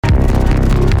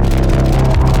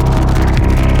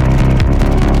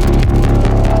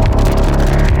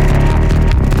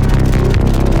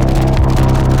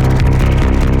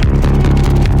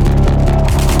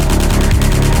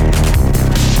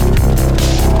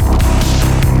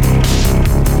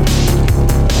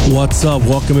What's up?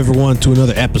 Welcome everyone to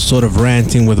another episode of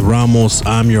Ranting with Ramos.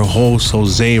 I'm your host,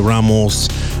 Jose Ramos.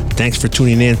 Thanks for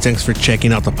tuning in. Thanks for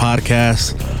checking out the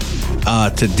podcast.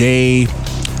 Today,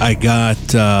 I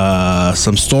got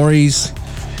some stories.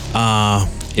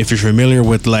 If you're familiar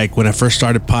with like when I first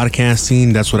started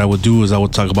podcasting, that's what I would do is I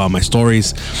would talk about my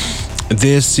stories.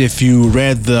 This, if you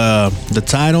read the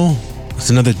title, it's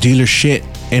another Dealershit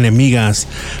Enemigas.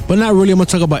 But not really. I'm going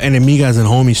to talk about Enemigas and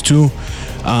homies too.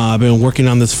 I've been working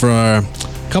on this for a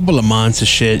couple of months and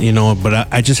shit, you know, but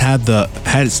I just had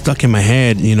it stuck in my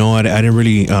head, you know. I didn't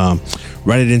really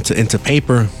write it into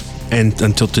paper and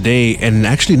until today. And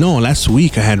actually, no, last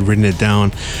week I had written it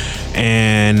down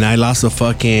and I lost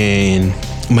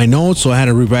my notes, so I had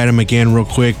to rewrite them again real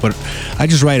quick. But I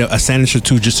just write a sentence or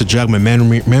two just to jog my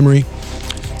memory.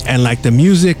 And like the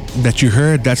music that you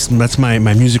heard, that's my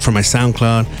music for my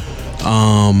SoundCloud.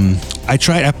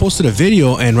 I posted a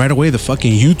video and right away the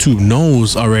fucking YouTube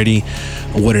knows already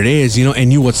what it is, you know, and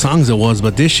knew what songs it was.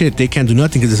 But this shit, they can't do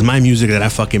nothing because it's my music that I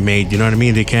fucking made, you know what I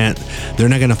mean? They're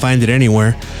not gonna find it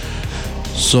anywhere.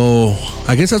 So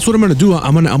I guess that's what I'm gonna do.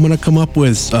 I'm gonna come up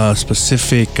with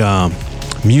specific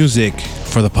music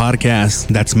for the podcast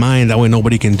that's mine. That way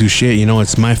nobody can do shit, you know.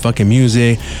 It's my fucking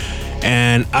music.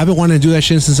 And I've been wanting to do that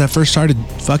shit since I first started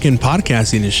fucking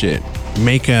podcasting and shit.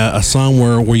 Make a song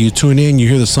where you tune in, you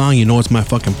hear the song, you know it's my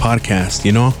fucking podcast,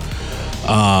 you know?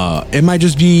 It might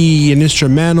just be an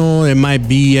instrumental. It might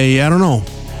be I don't know.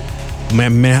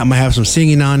 Might have some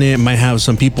singing on it. Might have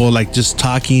some people like just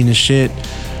talking and shit.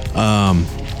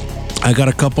 I got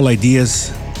a couple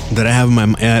ideas that I have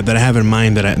in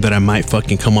mind that I might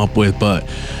fucking come up with, but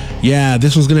yeah,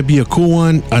 this one's gonna be a cool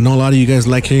one. I know a lot of you guys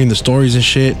like hearing the stories and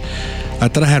shit. I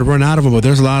thought I had run out of them, but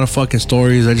there's a lot of fucking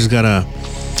stories. I just gotta,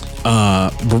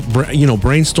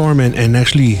 brainstorm and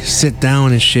actually sit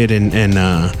down and shit, and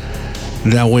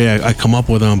that way I come up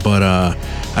with them. But I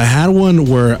had one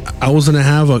where I was gonna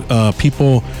have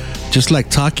people just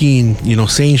like talking, you know,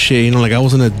 saying shit. You know, like I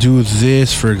was gonna do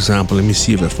this, for example. Let me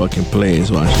see if it fucking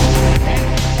plays. Watch.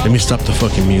 Let me stop the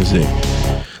fucking music.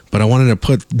 But I wanted to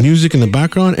put music in the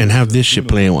background and have this shit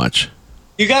playing. Watch.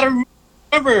 You gotta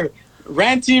remember,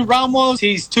 Ranting Ramos,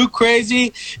 he's too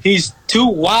crazy. He's too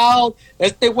wild.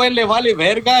 Este güey le vale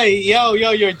verga. Yo,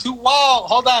 you're too wild.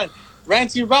 Hold on.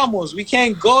 Ranting Ramos, we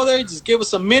can't go there. Just give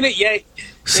us a minute. Yeah.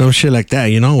 Some shit like that,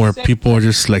 you know, where people are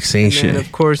just like saying and shit. And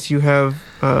of course, you have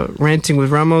Ranting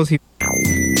with Ramos.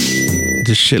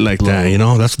 Just shit like that, you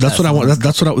know. That's what I want.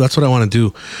 That's what I want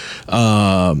to do.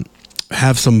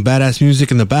 Have some badass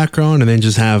music in the background and then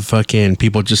just have fucking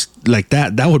people just like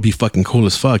that. That would be fucking cool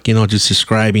as fuck, you know, just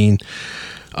describing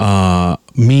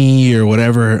me or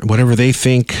whatever they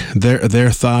think,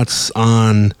 their thoughts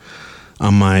on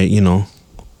my, you know,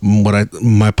 my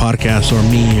podcast or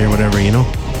me or whatever, you know.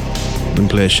 Let me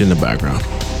play that shit in the background.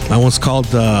 That one's called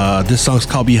this song's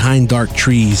called Behind Dark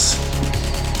Trees.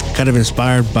 Kind of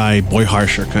inspired by Boy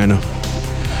Harsher, kind of.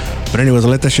 But anyways,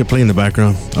 I'll let that shit play in the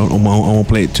background. I won't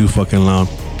play it too fucking loud.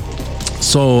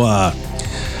 So,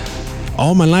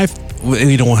 all my life,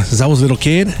 you know, since I was a little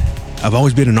kid, I've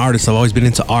always been an artist. I've always been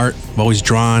into art. I've always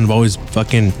drawn. I've always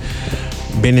fucking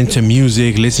been into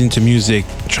music, listening to music,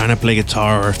 trying to play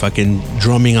guitar or fucking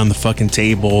drumming on the fucking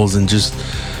tables and just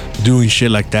doing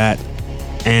shit like that.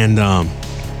 And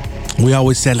we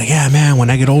always said, like, yeah, man, when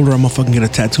I get older, I'm gonna fucking get a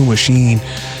tattoo machine.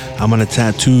 I'm gonna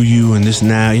tattoo you and this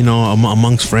and that, you know,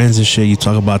 amongst friends and shit. You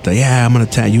talk about that. Yeah, I'm gonna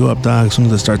tat you up, dog. As soon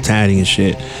as I start tatting and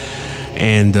shit.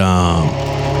 And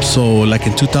so, like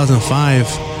in 2005,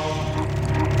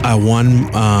 I won.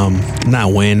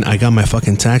 I got my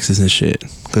fucking taxes and shit.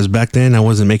 Because back then I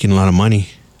wasn't making a lot of money.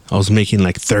 I was making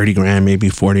like 30 grand, maybe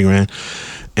 40 grand,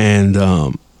 and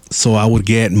so I would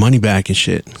get money back and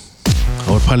shit.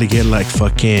 I would probably get like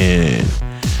fucking.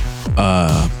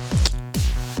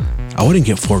 I wouldn't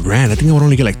get 4 grand. I think I would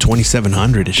only get like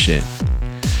 2,700 and shit.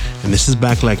 And this is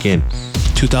back like in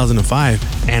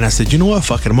 2005. And I said, you know what?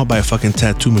 Fuck it. I'm gonna buy a fucking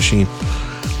tattoo machine.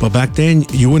 But back then,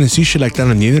 you wouldn't see shit like that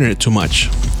on the internet too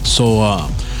much. So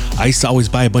I used to always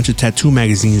buy a bunch of tattoo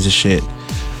magazines and shit.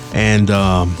 And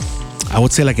I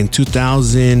would say like in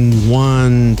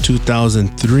 2001,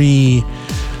 2003,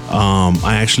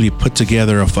 I actually put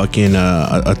together a fucking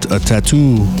a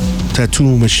tattoo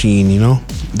machine, you know.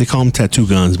 They call them tattoo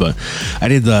guns, but I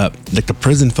did the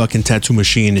prison fucking tattoo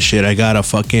machine and shit. I got a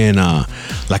fucking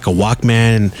like a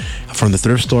Walkman from the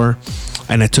thrift store,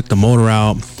 and I took the motor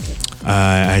out.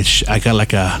 I got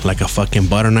like a fucking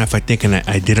butter knife, I think, and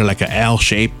I did it like a L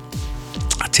shape.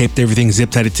 I taped everything,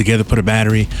 zip tied it together, put a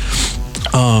battery.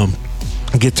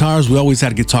 Guitars, we always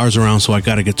had guitars around, so I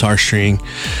got a guitar string,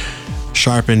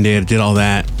 sharpened it, did all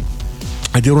that.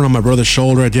 I did one on my brother's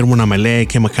shoulder. I did one on my leg.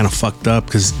 Came out kind of fucked up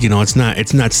because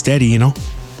it's not steady,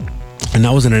 And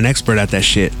I wasn't an expert at that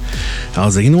shit. I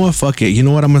was like, you know what, fuck it. You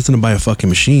know what? I'm just gonna buy a fucking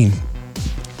machine.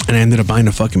 And I ended up buying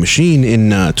a fucking machine in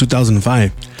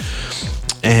 2005.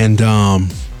 And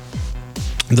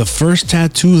the first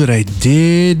tattoo that I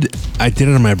did it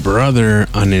on my brother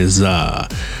on his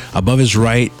above his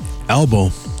right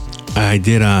elbow. I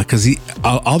did because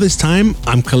all this time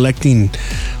I'm collecting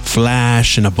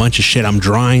Flash and a bunch of shit. I'm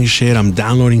drawing shit. I'm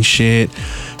downloading shit.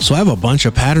 So I have a bunch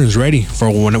of patterns ready for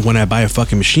when I buy a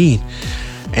fucking machine.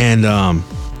 And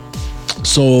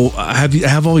so I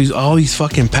have all these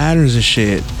fucking patterns and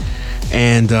shit.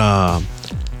 And I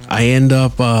end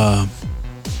up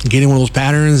getting one of those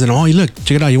patterns, and look,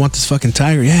 check it out. You want this fucking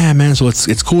tiger? Yeah, man. So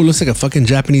it's cool. It looks like a fucking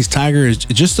Japanese tiger. It's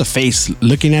just a face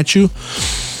looking at you.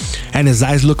 And his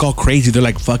eyes look all crazy. They're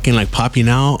like fucking like popping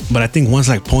out. But I think one's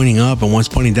like pointing up and one's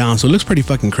pointing down. So it looks pretty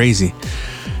fucking crazy.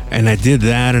 And I did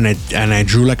that, and I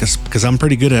drew like because I'm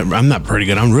pretty good at, I'm not pretty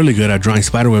good, I'm really good at drawing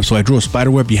spiderweb. So I drew a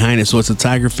spiderweb behind it. So it's a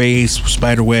tiger face,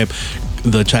 spiderweb.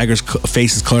 The tiger's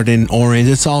face is colored in orange.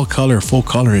 It's all color, full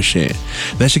color and shit.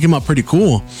 That shit came out pretty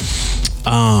cool.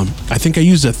 I think I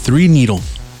used a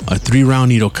 3-round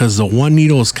needle, because the 1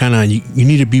 needle is kind of, you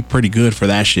need to be pretty good for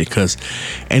that shit, because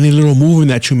any little movement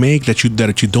that you make that you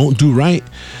don't do right,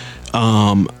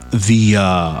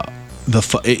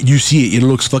 you see it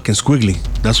looks fucking squiggly.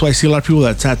 That's why I see a lot of people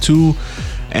that tattoo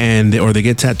or they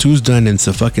get tattoos done and it's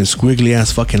a fucking squiggly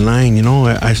ass fucking line,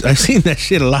 I've seen that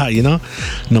shit a lot, No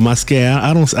más que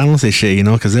I don't say shit,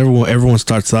 because everyone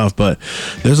starts off, but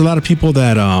there's a lot of people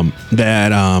that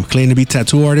claim to be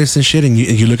tattoo artists and shit, and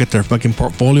you look at their fucking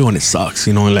portfolio and it sucks,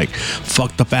 and like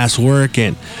fucked up ass work.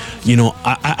 And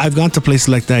I've gone to places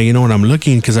like that, when I'm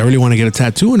looking because I really want to get a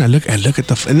tattoo, and I look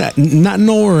at not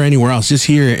nowhere anywhere else, just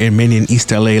here in East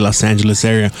LA, Los Angeles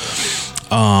area.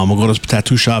 I'll go to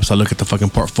tattoo shops. I look at the fucking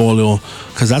portfolio,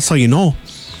 because that's how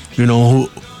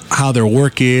how their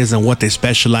work is and what they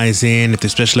specialize in. If they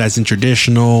specialize in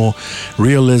traditional,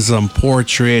 realism,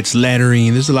 portraits,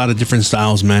 lettering, there's a lot of different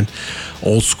styles, man.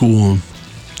 Old school,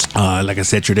 like I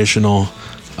said, traditional.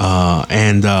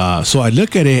 So I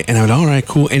look at it and I'm like, all right,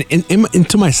 cool. And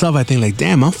to myself, I think like,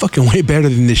 damn, I'm fucking way better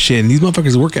than this shit. And these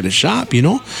motherfuckers work at a shop,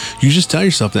 You just tell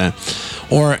yourself that.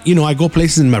 Or, I go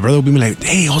places and my brother will be like,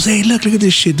 hey, Jose, look at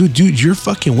this shit, dude, you're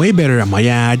fucking way better. I'm like,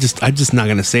 yeah, I just not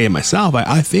gonna say it myself.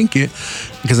 I think it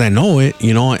because I know it,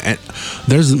 and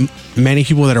there's many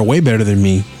people that are way better than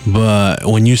me. But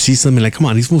when you see something like, come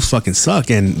on, these moves fucking suck,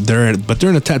 and they're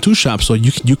in a tattoo shop, so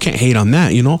you can't hate on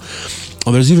that,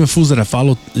 Oh, there's even fools that I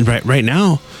follow right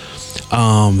now.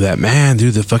 That, man,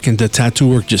 dude, the tattoo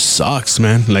work just sucks,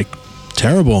 man. Like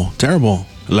terrible.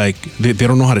 Like they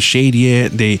don't know how to shade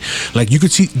yet. They like, you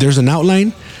could see there's an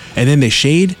outline, and then they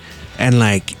shade, and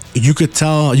like you could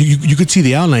tell you could see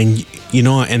the outline,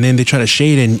 and then they try to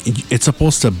shade, and it's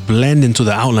supposed to blend into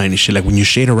the outline and shit. Like when you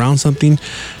shade around something,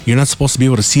 you're not supposed to be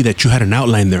able to see that you had an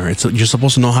outline there. You're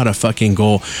supposed to know how to fucking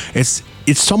go.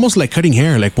 It's almost like cutting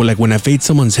hair. Like when I fade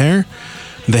someone's hair,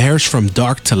 the hair's from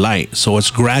dark to light, so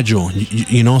it's gradual,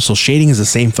 so shading is the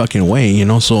same fucking way,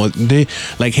 so they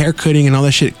like hair cutting and all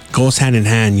that shit goes hand in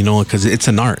hand, because it's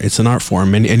an art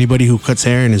form, and anybody who cuts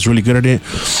hair and is really good at it,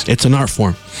 it's an art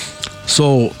form.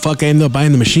 So I end up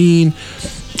buying the machine,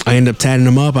 I end up tatting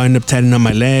them up, I end up tatting on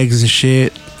my legs and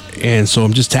shit, and so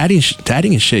I'm just tatting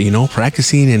and shit,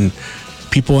 practicing, and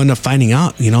people end up finding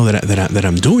out, that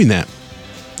I'm doing that.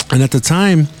 And at the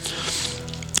time,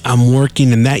 I'm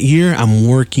working at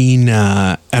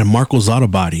Marco's Auto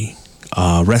Body.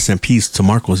 Rest in peace to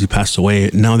Marcos. He passed away.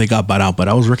 Now they got bought out, but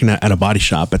I was working at a body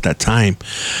shop at that time.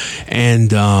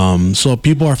 And so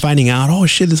people are finding out, oh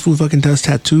shit, this fool fucking does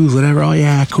tattoos, whatever. Oh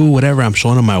yeah, cool, whatever. I'm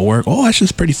showing them my work. Oh, that's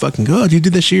just pretty fucking good. You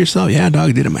did this shit yourself? Yeah,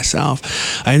 dog, I did it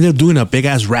myself. I ended up doing a big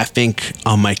ass rat ink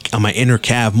on my inner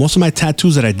calf. Most of my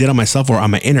tattoos that I did on myself were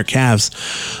on my inner calves,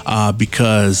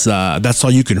 because that's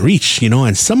all you can reach,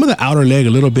 and some of the outer leg,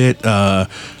 a little bit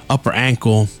upper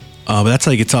ankle. But that's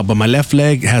how you can tell. But my left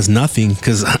leg has nothing,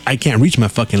 because I can't reach my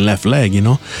fucking left leg,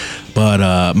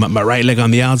 But my right leg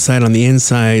on the outside, on the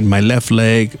inside, my left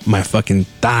leg, my fucking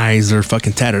thighs are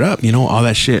fucking tatted up, all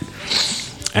that shit.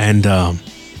 And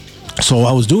so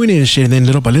I was doing it and shit. And then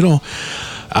little by little,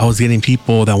 I was getting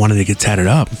people that wanted to get tatted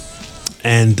up.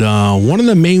 And one of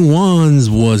the main ones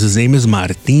was, his name is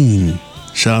Martin.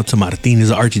 Shout out to Martin. He's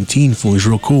an Argentine fool. He's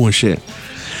real cool and shit.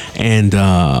 And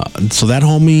so that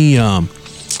homie...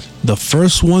 the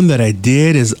first one that I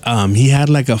did is he had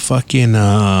like a fucking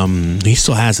he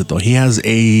still has it though. He has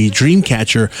a dream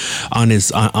catcher on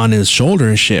his shoulder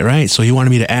and shit, right? So he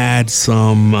wanted me to add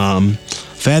some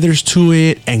feathers to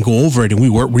it and go over it and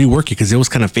rework it because it was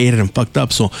kind of faded and fucked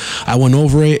up. So I went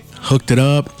over it, hooked it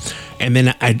up, and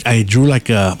then I drew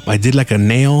I did like a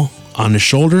nail on the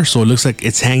shoulder, so it looks like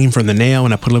it's hanging from the nail,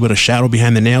 and I put a little bit of shadow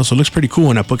behind the nail, so it looks pretty cool.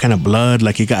 And I put kind of blood,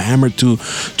 like he got hammered to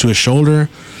his shoulder,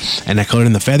 and I colored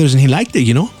in the feathers, and he liked it,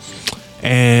 you know.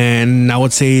 And I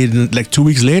would say like 2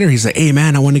 weeks later, he's like, hey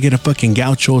man, I want to get a fucking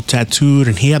gaucho tattooed,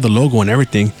 and he had the logo and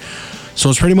everything. So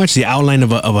it's pretty much the outline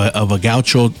of a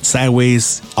gaucho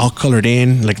sideways, all colored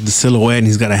in, like the silhouette, and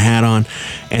he's got a hat on.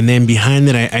 And then behind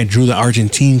it, I drew the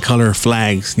Argentine color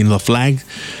flags, you know, the flag.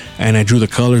 And I drew the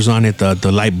colors on it,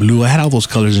 the light blue. I had all those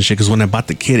colors and shit, because when I bought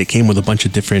the kit, it came with a bunch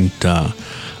of different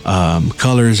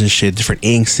colors and shit, different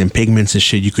inks and pigments and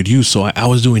shit you could use. So I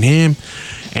was doing him,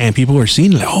 and people were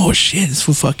seeing like, oh shit, this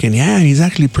fool fucking, yeah, he's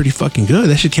actually pretty fucking good.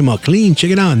 That shit came out clean.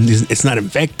 Check it out. And it's not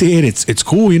infected. It's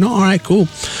cool, you know? All right, cool.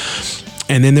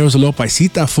 And then there was a little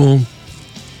paisita fool,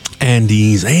 and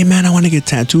he's, hey man, I want to get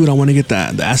tattooed. I want to get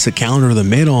the acid counter of the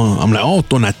middle. I'm like, oh,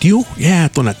 Tonatiuh? Yeah,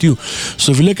 Tonatiuh.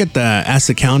 So if you look at the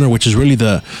acid counter, which is really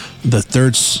the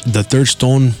third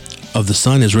stone of the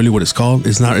sun, is really what it's called.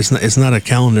 It's not a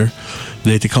calendar.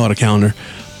 They call it a calendar,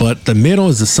 but the middle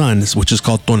is the sun, which is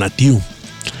called Tonatiuh.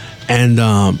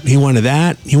 And he wanted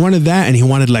that. And he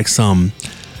wanted like some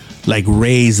like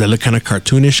rays that look kind of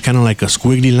cartoonish, kind of like a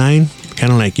squiggly line.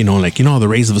 Kind of like, you know how the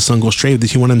rays of the sun go straight.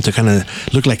 He wanted them to kind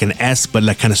of look like an S, but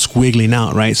like kind of squiggling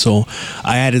out, right? So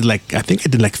I added I think I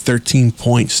did like 13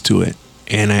 points to it,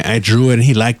 and I drew it, and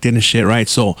he liked it and shit, right?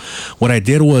 So what I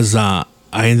did was I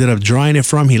ended up drawing it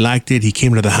from. He liked it. He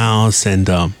came to the house, and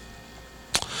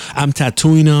I'm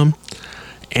tattooing him,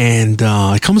 and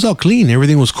it comes out clean.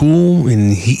 Everything was cool,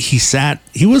 and he sat.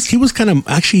 He was kind of,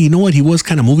 actually, you know what? He was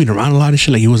kind of moving around a lot and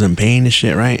shit, like he was in pain and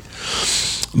shit, right?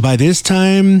 By this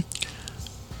time,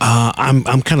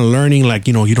 I'm kind of learning, like,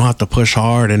 you know, you don't have to push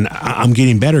hard, and I'm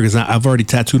getting better because I've already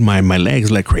tattooed my legs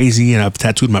like crazy, and I've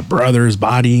tattooed my brother's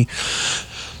body.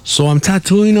 So I'm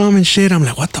tattooing him and shit. I'm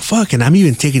like, what the fuck? And I'm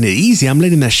even taking it easy. I'm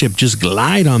letting that shit just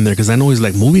glide on there because I know he's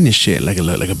like moving his shit like a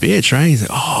bitch, right? He's like,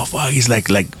 oh fuck. He's like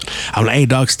I'm like, hey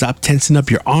dog, stop tensing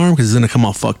up your arm because it's gonna come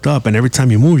out fucked up. And every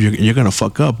time you move, you're gonna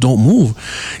fuck up. Don't move.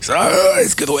 He's like, oh,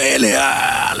 it's que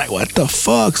duele. Like, what the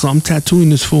fuck? So I'm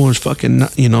tattooing this fool and fucking,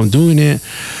 you know, I'm doing it.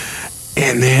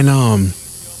 And then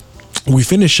we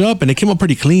finish up, and it came out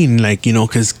pretty clean, like, you know,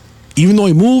 because even though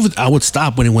he moved, I would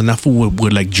stop when that fool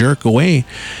would like jerk away.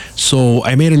 So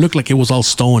I made it look like it was all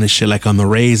stone and shit. Like on the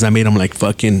rays, I made them like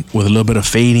fucking with a little bit of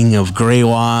fading of gray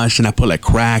wash, and I put like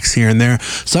cracks here and there.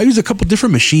 So I used a couple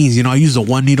different machines. You know, I used the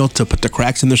one needle to put the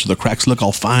cracks in there so the cracks look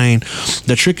all fine.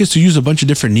 The trick is to use a bunch of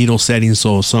different needle settings.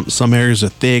 So some areas are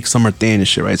thick, some are thin and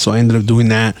shit, right? So I ended up doing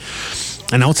that.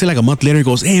 And I would say like a month later, he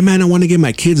goes, hey man, I want to get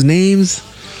my kids' names,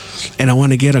 and I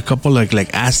want to get a couple like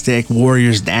Aztec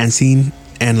warriors dancing,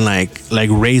 and like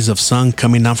rays of sun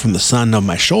coming down from the sun of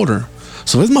my shoulder.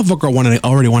 So this motherfucker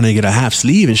already wanted to get a half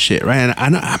sleeve and shit, right?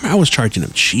 And I was charging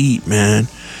him cheap, man,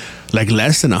 like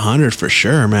less than 100 for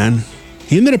sure, man.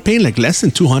 He ended up paying like less than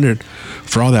 200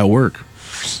 for all that work.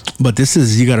 But this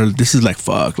is like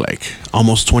fuck, like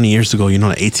almost 20 years ago, you know,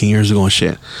 like 18 years ago and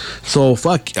shit. So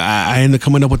fuck, I ended up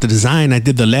coming up with the design. I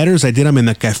did the letters. I did them in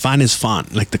the Caifanes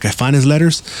font, like the Caifanes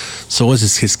letters. So it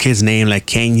was his kid's name, like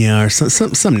Kenya, or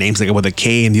some names like with a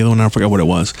K, and the other one I forgot what it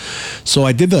was. So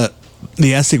I did the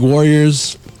Aztec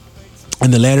warriors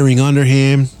and the lettering under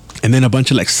him, and then a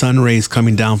bunch of like sun rays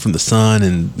coming down from the sun,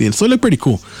 and you know, so it looked pretty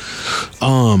cool.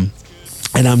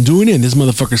 And I'm doing it, and this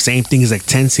motherfucker, same thing, is like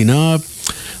tensing up.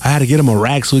 I had to get him a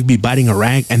rag so he'd be biting a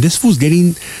rag. And this fool's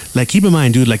getting, like, keep in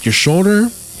mind, dude, like your shoulder,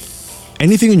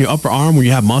 anything in your upper arm where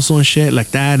you have muscle and shit like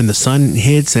that, and the sun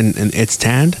hits and it's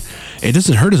tanned, it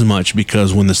doesn't hurt as much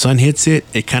because when the sun hits it,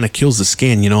 it kind of kills the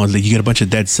skin, you know, like you get a bunch of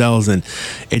dead cells and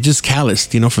it just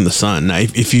calloused, you know, from the sun. Now,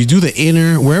 if you do the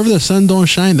inner, wherever the sun don't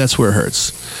shine, that's where it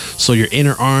hurts. So your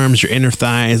inner arms, your inner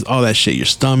thighs, all that shit, your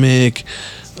stomach,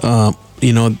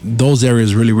 you know, those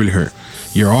areas really, really hurt.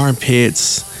 Your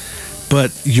armpits.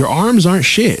 But your arms aren't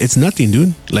shit. It's nothing,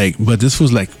 dude. Like, but this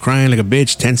was like crying like a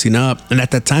bitch, tensing up. And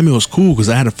at that time, it was cool because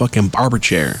I had a fucking barber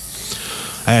chair.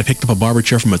 I had picked up a barber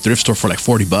chair from a thrift store for like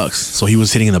 $40. So he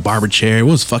was sitting in the barber chair. It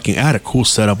was fucking, I had a cool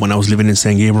setup when I was living in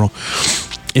San Gabriel.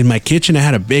 In my kitchen, I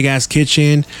had a big ass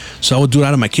kitchen, so I would do it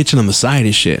out of my kitchen on the side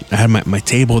and shit. I had my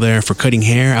table there for cutting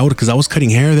hair. Because I was cutting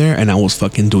hair there, and I was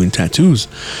fucking doing tattoos.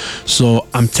 So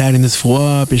I'm tatting this fool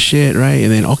up and shit, right?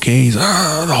 And then he's the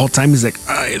whole time he's like,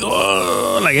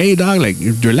 like, hey dog, like,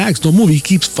 relax, don't move. He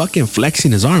keeps fucking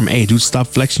flexing his arm. Hey dude, stop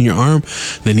flexing your arm.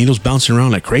 The needle's bouncing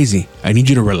around like crazy. I need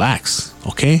you to relax,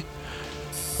 okay?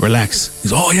 Relax.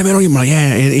 He's, oh yeah, man, I'm like,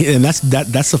 yeah. And that's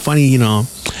the funny, you know.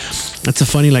 That's a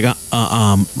funny like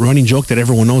running joke that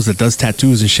everyone knows that does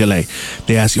tattoos and shit. Like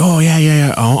they ask you, oh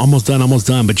yeah, almost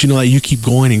done, but you know that you keep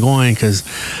going and going because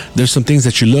there's some things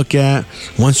that you look at.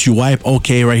 Once you wipe,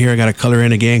 okay, right here I gotta color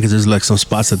in again because there's like some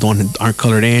spots that aren't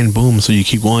colored in. Boom, so you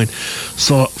keep going.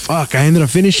 So fuck, I ended up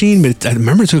finishing, but I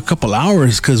remember it took a couple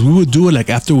hours because we would do it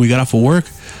like after we got off of work.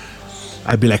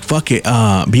 I'd be like, fuck it,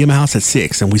 be in my house at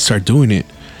 6, and we start doing it.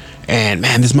 And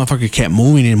man, this motherfucker kept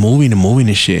moving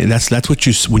and shit. And that's what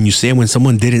when you say when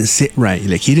someone didn't sit right,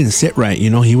 like he didn't sit right, you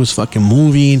know, he was fucking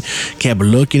moving, kept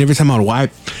looking. Every time I'd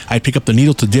wipe, I'd pick up the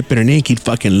needle to dip it in ink, he'd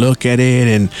fucking look at it,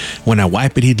 and when I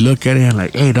wipe it, he'd look at it. I'm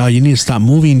like, hey dog, you need to stop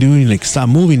moving, dude. Like stop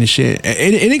moving and shit.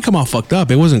 It didn't come out fucked up.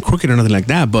 It wasn't crooked or nothing like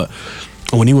that, but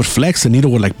when he would flex, the needle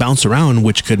would like bounce around,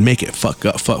 which could make it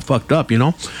fucked up, you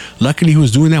know. Luckily, he was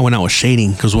doing that when I was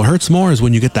shading, because what hurts more is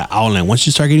when you get the outline. Once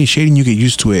you start getting shading, you get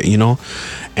used to it, you know,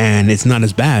 and it's not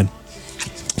as bad.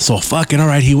 So fucking all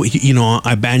right, he you know,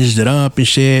 I bandaged it up and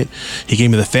shit. He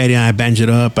gave me the feria, I bandaged it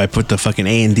up. I put the fucking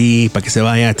A&D, pa que se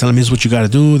vaya, tell him this is what you got to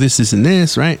do, this and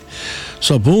this, right?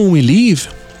 So boom, we leave.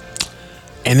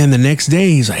 And then the next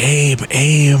day, he's like, hey,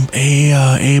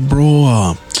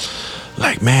 bro,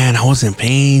 like, man, I was in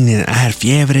pain and I had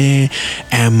fiebre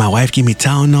and my wife gave me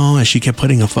Tylenol and she kept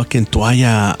putting a fucking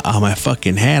toalla on my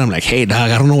fucking head. I'm like, hey, dog,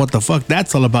 I don't know what the fuck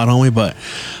that's all about, homie, but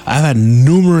I've had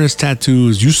numerous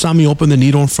tattoos. You saw me open the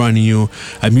needle in front of you.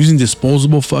 I'm using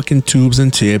disposable fucking tubes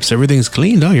and tips. Everything's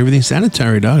clean, dog. Everything's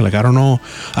sanitary, dog. Like, I don't know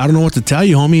what to tell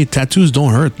you, homie. Tattoos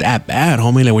don't hurt that bad,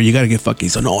 homie. Like, where you gotta get fucking,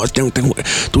 so no,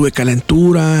 tuve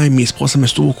calentura y mi esposa me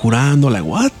estuvo curando. Like,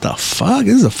 what the fuck?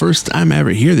 This is the first time I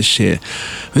ever hear this shit.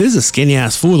 This is a skinny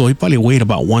ass fool though. He probably weighed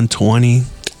about 120. It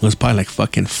was probably like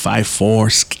fucking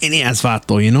 5'4", skinny ass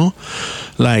vato, you know?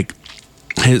 Like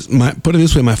put it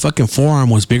this way, my fucking forearm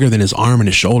was bigger than his arm and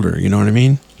his shoulder, you know what I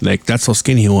mean? Like that's how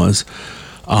skinny he was.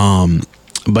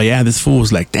 But yeah, this fool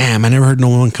was like, damn, I never heard no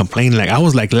one complain. Like I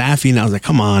was like laughing. I was like,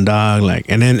 come on, dog. Like,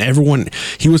 and then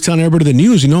he was telling everybody the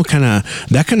news, you know,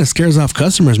 that kind of scares off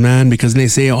customers, man, because they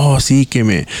say, oh, sí, que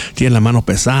me tiene la mano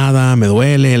pesada, me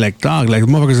duele. Like, dog, like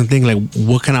motherfuckers don't think like,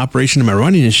 what kind of operation am I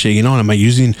running and shit, you know? Am I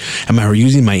using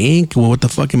my ink? Well, what the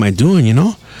fuck am I doing, you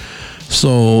know?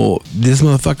 So this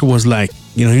motherfucker was like,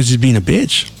 you know, he was just being a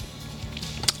bitch.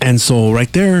 And so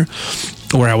right there,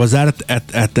 where I was at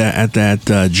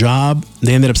that job,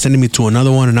 they ended up sending me to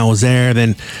another one, and I was there.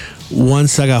 Then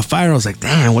once I got fired, I was like,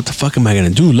 damn, what the fuck am I gonna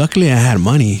do? Luckily, I had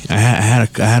money. I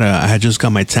had just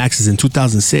got my taxes in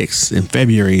 2006 in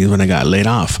February when I got laid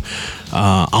off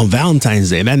on Valentine's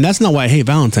Day. And that's not why I hate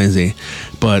Valentine's Day,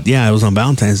 but yeah, it was on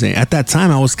Valentine's Day. At that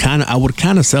time, I would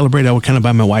kind of celebrate. I would kind of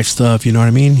buy my wife stuff, you know what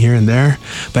I mean, here and there.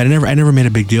 But I never made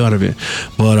a big deal out of it.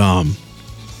 But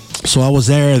so I was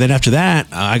there. Then after that,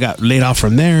 I got laid off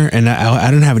from there, and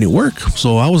I didn't have any work.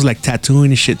 So I was like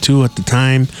tattooing and shit too at the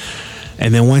time.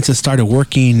 And then once I started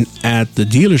working at the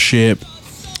dealership,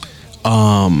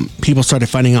 people started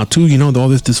finding out too, you know, all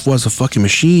this was a fucking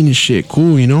machine and shit.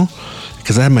 Cool, you know,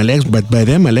 because I had my legs, but by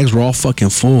then my legs were all fucking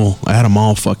full. I had them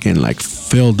all fucking like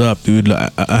filled up, dude.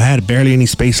 I had barely any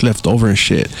space left over and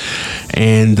shit.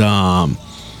 And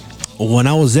when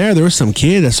I was there was some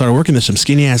kid that started working there, some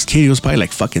skinny ass kid. He was probably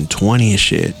like fucking 20 and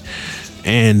shit.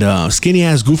 And skinny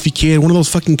ass goofy kid, one of those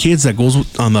fucking kids that goes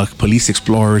on the police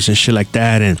explorers and shit like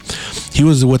that. And he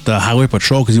was with the highway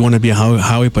patrol because he wanted to be a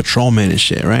highway patrolman and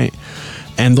shit, right?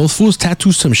 And those fools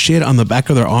tattooed some shit on the back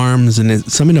of their arms, and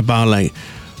it's something about like,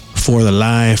 for the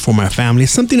life, for my family,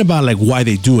 something about like why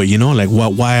they do it, you know, like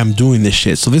why I'm doing this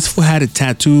shit. So this fool had it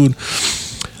tattooed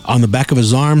on the back of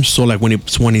his arm, so like when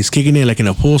he's kicking it like in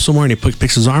a pool somewhere and he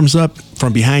picks his arms up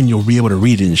from behind, you'll be able to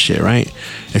read it and shit, right?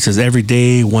 It says every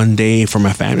day, one day for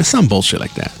my family, some bullshit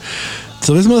like that.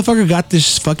 So this motherfucker got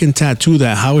this fucking tattoo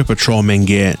that highway patrolmen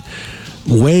get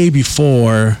way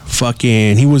before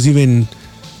fucking he was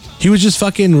just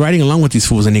fucking riding along with these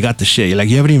fools, and he got the shit. Like,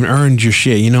 you haven't even earned your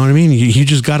shit, you know what I mean? You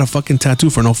just got a fucking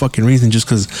tattoo for no fucking reason, just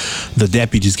because the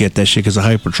deputies get that shit, because the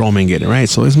highway patrolmen get it, right?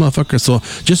 So this motherfucker, so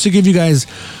just to give you guys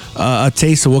a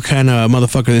taste of what kind of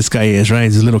motherfucker this guy is, right?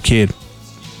 He's a little kid.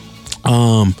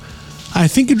 I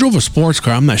think he drove a sports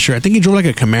car. I'm not sure. I think he drove like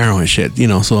a Camaro and shit, you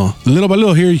know. So little by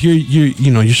little, here,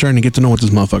 you know, you're starting to get to know what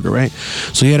this motherfucker, right?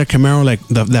 So he had a Camaro, like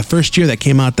that first year that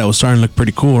came out, that was starting to look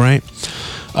pretty cool, right?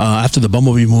 After the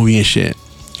Bumblebee movie and shit,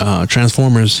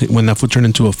 Transformers, when that fool turned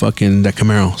into that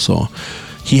Camaro. So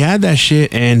he had that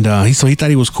shit, and he thought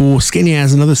he was cool.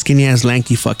 Another skinny ass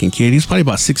lanky fucking kid. He's probably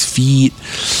about 6 feet.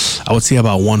 I would say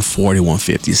about 140,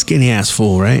 150. Skinny ass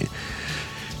fool, right?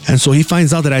 And so he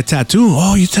finds out that I tattoo.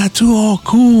 Oh, you tattoo? Oh,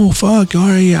 cool. Fuck. All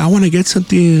right. I want to get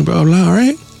something, blah, blah. All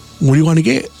right. What do you want to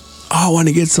get? oh, I want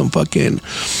to get some fucking,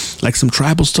 like some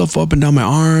tribal stuff up and down my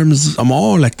arms. I'm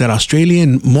all like that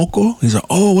Australian moko. He's like,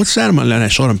 oh, what's that? And I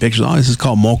showed him pictures. Oh, this is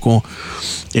called moko.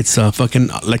 It's fucking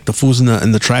like the fools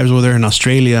in the tribes over there in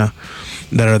Australia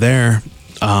that are there.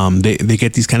 They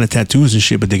get these kind of tattoos and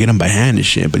shit, but they get them by hand and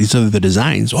shit. But these are the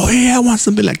designs. Oh yeah, I want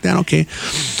something like that. Okay,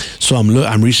 so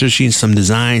I'm researching some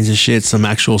designs and shit, some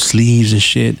actual sleeves and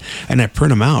shit, and I print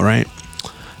them out, right?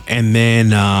 And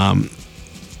then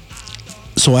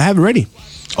so I have it ready.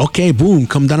 Okay, boom,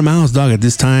 come down to my house, dog. At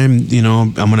this time, you know,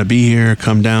 I'm gonna be here.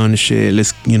 Come down and shit.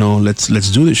 Let's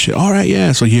do this shit. All right,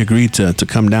 yeah. So he agreed to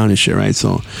come down and shit, right?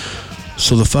 So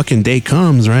the fucking day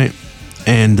comes, right?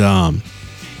 And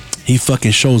he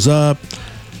fucking shows up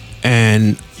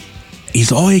and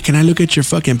he's, oh, hey, can I look at your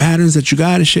fucking patterns that you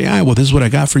got and shit? All right, well, this is what I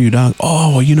got for you, dog.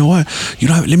 Oh, well, you know what? You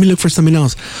don't have, let me look for something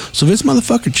else. So this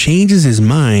motherfucker changes his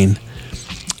mind,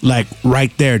 like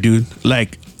right there, dude.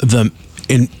 Like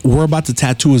we're about to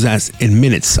tattoo his ass in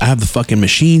minutes. I have the fucking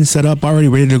machine set up already,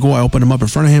 ready to go. I open him up in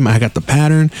front of him. I got the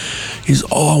pattern. He's,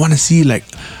 oh, I want to see, like,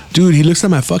 dude, he looks at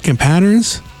my fucking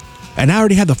patterns. And I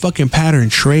already had the fucking pattern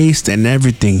traced and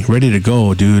everything ready to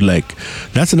go, dude. Like,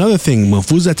 that's another thing. When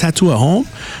fools that tattoo at home,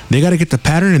 they got to get the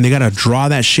pattern and they got to draw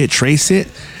that shit, trace it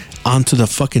onto the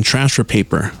fucking transfer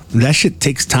paper. That shit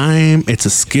takes time. It's a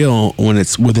skill when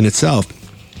it's within itself.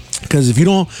 Because if you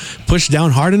don't push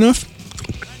down hard enough,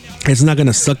 it's not going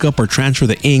to suck up or transfer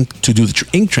the ink to do the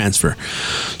ink transfer.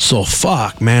 So,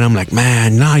 fuck, man. I'm like,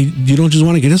 man, nah, you don't just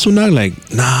want to get this one, dog? Like,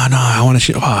 nah, I want to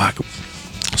shit. Fuck.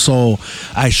 So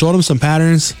I showed him some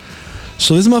patterns.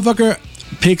 So this motherfucker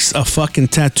picks a fucking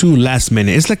tattoo last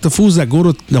minute. It's like the fools that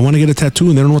want to get a tattoo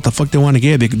and they don't know what the fuck they want to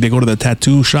get. They go to the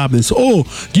tattoo shop and say, oh,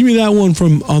 give me that one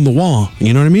from on the wall.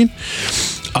 You know what I mean?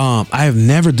 I have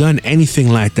never done anything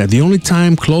like that. The only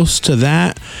time close to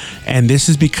that, and this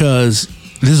is because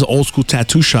this is an old school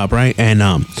tattoo shop, right?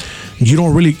 And you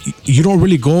don't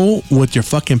really go with your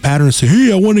fucking pattern and say,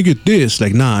 hey, I want to get this.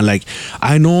 Like, nah, like,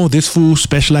 I know this fool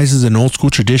specializes in old school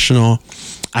traditional.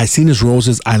 I seen his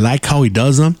roses. I like how he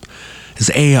does them. He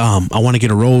says, hey, I want to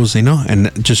get a rose, you know,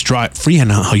 and just draw it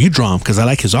freehand how you draw them, because I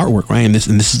like his artwork, right? And this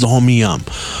is the homie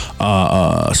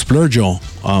Splurgio,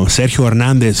 Sergio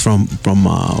Hernandez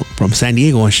from San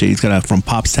Diego and shit. He's got from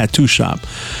Pop's Tattoo Shop.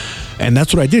 And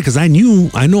that's what I did, because I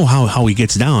know how he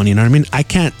gets down, you know what I mean? I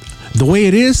can't, the way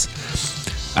it is,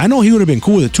 I know he would have been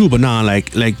cool with it too, but nah, like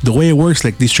the way it works,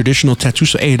 like these traditional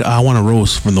tattoos, hey, I want a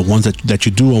rose from the ones that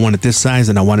you do. I want it this size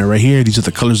and I want it right here. These are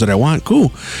the colors that I want. Cool.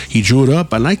 He drew it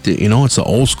up. I liked it. You know, it's an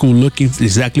old school looking,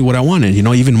 exactly what I wanted. You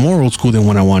know, even more old school than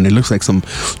what I wanted. It looks like some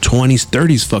 20s,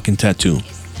 30s fucking tattoo.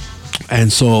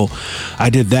 And so I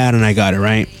did that and I got it,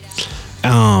 right?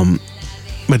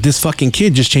 But this fucking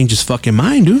kid just changed his fucking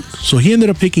mind, dude. So he ended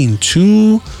up picking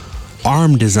 2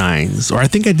 arm designs, or I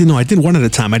think I did one at a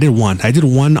time. I did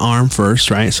one arm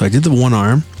first, right? So I did the one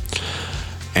arm,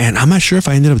 and I'm not sure if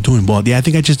I ended up doing both. Yeah, I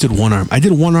think I just did one arm. I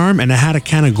did one arm, and I had to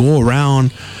kind of go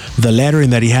around the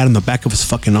lettering that he had on the back of his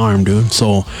fucking arm, dude.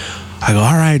 So I go,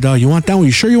 all right, dog, you want that one?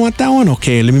 You sure you want that one?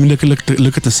 Okay, let me look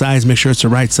at the size, make sure it's the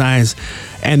right size.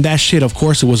 And that shit, of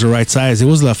course, it was the right size. It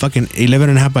was the fucking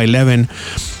 11.5 by 11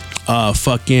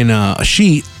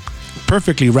 sheet,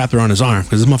 perfectly wrapped around his arm,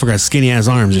 because this motherfucker has skinny ass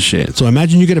arms and shit. So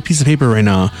imagine you get a piece of paper right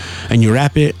now and you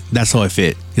wrap it. That's how it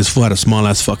fit. His foot had a small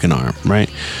ass fucking arm, right?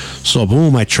 So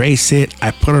boom, I trace it,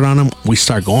 I put it on him, we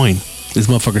start going. This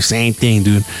motherfucker, same thing,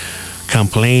 dude,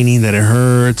 complaining that it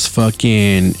hurts,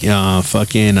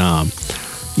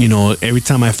 you know, every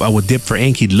time I would dip for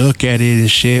ink, he'd look at it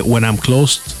and shit. When I'm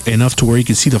close enough to where you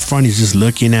can see the front, he's just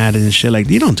looking at it and shit. Like,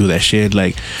 you don't do that shit.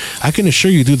 Like, I can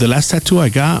assure you, dude, the last tattoo I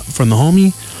got from the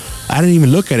homie, I didn't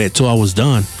even look at it till I was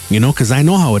done, you know, because I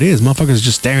know how it is. Motherfuckers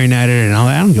just staring at it, and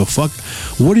I don't give a fuck.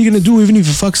 What are you going to do even if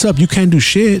it fucks up? You can't do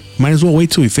shit. Might as well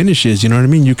wait till he finishes, you know what I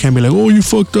mean? You can't be like, oh, you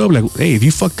fucked up. Like, hey, if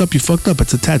you fucked up, you fucked up.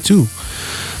 It's a tattoo.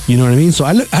 You know what I mean? So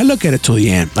I look at it till the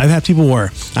end. I've had people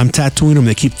where I'm tattooing them,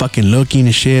 they keep fucking looking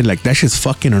and shit. Like, that shit's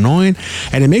fucking annoying.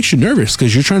 And it makes you nervous,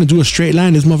 because you're trying to do a straight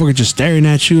line. This motherfucker just staring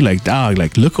at you like, dog,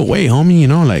 like, look away, homie, you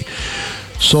know, like.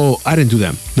 So I didn't do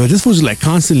them. No, this was like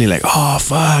constantly like, oh,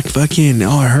 fucking,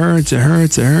 oh, it hurts,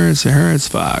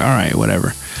 fuck. All right,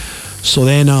 whatever. So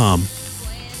then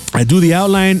I do the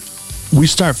outline. We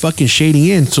start fucking shading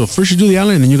in. So first you do the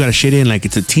outline, and then you got to shade in. Like,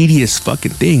 it's a tedious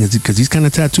fucking thing, because these kind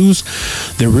of tattoos,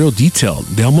 they're real detailed.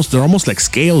 They're almost like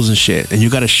scales and shit. And you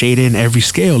got to shade in every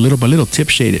scale, little by little, tip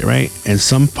shade it, right? And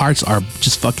some parts are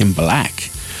just fucking black.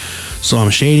 So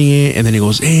I'm shading it, and then he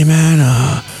goes, hey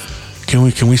man, can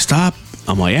we stop?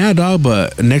 I'm like, yeah, dog,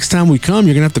 but next time we come,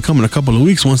 you're gonna have to come in a couple of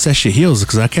weeks once that shit heals,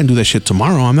 because I can't do that shit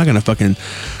tomorrow. I'm not gonna fucking,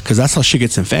 because that's how shit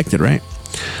gets infected, right?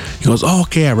 He goes, oh,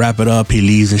 okay. I wrap it up. He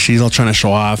leaves and she's all trying to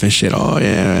show off and shit. Oh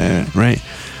yeah, right.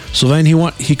 So then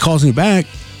he calls me back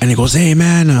and he goes, hey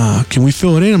man, can we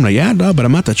fill it in? I'm like, yeah, dog, but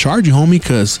I'm not to charge you, homie,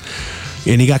 because.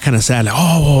 And he got kind of sad, like,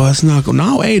 oh, well, that's not good.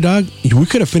 No, hey, dog, we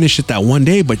could have finished it that one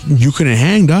day, but you couldn't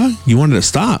hang, dog. You wanted to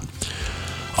stop.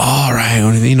 All right,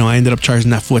 you know, I ended up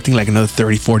charging that fool, I think, like another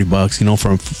 $30-$40, you know,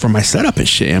 for my setup and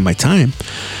shit and my time.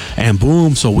 And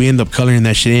boom, so we end up coloring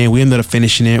that shit in. We ended up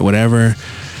finishing it, whatever.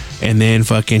 And then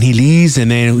fucking he leaves,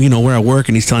 and then, you know, we're at work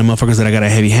and he's telling motherfuckers that I got a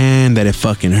heavy hand, that it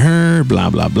fucking hurt,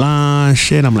 blah, blah, blah,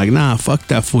 shit. I'm like, nah, fuck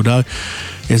that fool, dog.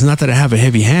 It's not that I have a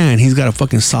heavy hand. He's got a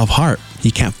fucking soft heart.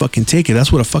 He can't fucking take it.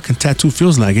 That's what a fucking tattoo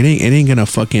feels like. It ain't gonna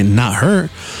fucking not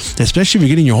hurt. Especially if you're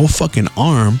getting your whole fucking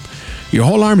arm. Your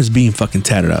whole arm is being fucking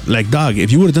tatted up. Like, dog,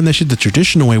 if you would have done that shit the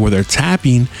traditional way where they're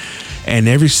tapping and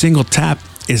every single tap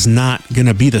is not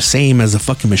gonna be the same as a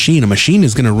fucking machine. A machine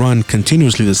is gonna run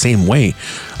continuously the same way,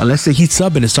 unless it heats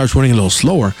up and it starts running a little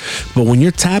slower. But when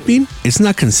you're tapping, it's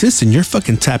not consistent. You're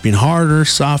fucking tapping harder,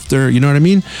 softer, you know what I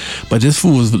mean? But this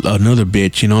fool was another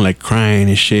bitch, you know, like crying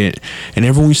and shit. And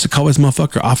everyone used to call his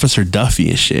motherfucker Officer Duffy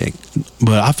and shit,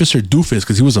 but Officer Doofus,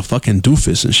 because he was a fucking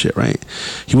doofus and shit, right?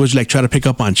 He was like try to pick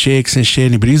up on chicks and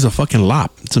shit, but he's a fucking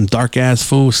lop, some dark ass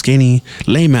fool, skinny,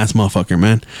 lame ass motherfucker,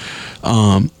 man.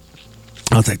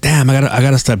 I was like, damn, I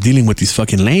gotta stop dealing with these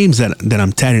fucking lames that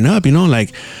I'm tatting up, you know?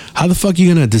 Like, how the fuck you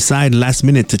gonna decide last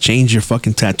minute to change your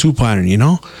fucking tattoo pattern, you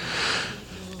know?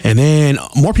 And then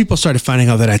more people started finding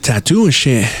out that I tattoo and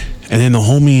shit. And then the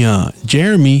homie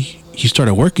Jeremy, he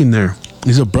started working there.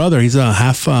 He's a brother. He's a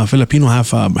half Filipino,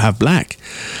 half black.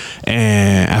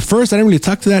 And at first, I didn't really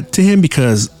talk to him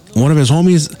because one of his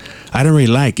homies I didn't really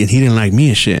like, and he didn't like me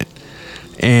and shit.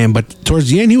 But towards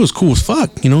the end, he was cool as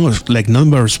fuck, you know, like nothing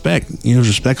but respect. He was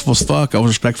respectful as fuck. I was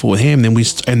respectful with him. Then we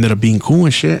ended up being cool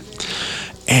and shit.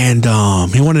 And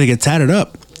he wanted to get tatted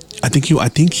up. I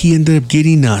think he ended up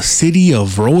getting a City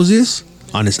of Roses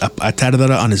on his. I tatted that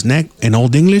on his neck in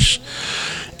Old English,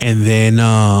 and then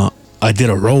I did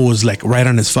a rose like right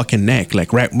on his fucking neck,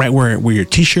 like right where your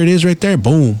t-shirt is right there.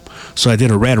 Boom. So I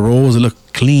did a red rose. It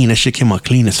looked clean. That shit came out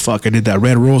clean as fuck. I did that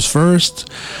red rose first,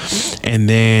 and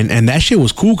that shit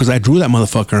was cool because I drew that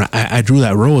motherfucker. I drew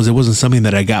that rose. It wasn't something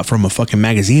that I got from a fucking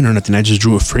magazine or nothing. I just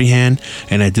drew it freehand,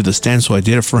 and I did the stencil. I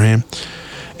did it for him,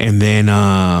 and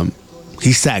then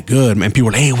he sat good, man. People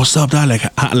were like, hey, what's up, dog? Like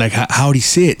how'd he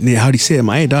sit? How'd he sit? I'm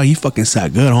like, hey, dog, he fucking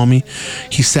sat good, homie.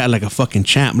 He sat like a fucking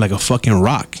champ, like a fucking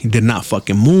rock. He did not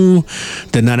fucking move,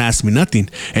 did not ask me nothing.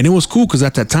 And it was cool because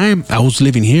at that time, I was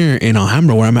living here in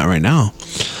Alhambra, where I'm at right now.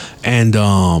 And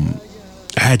I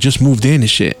had just moved in and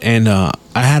shit. And I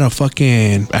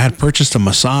had purchased a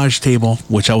massage table,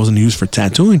 which I was going to use for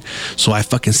tattooing. So I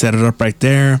fucking set it up right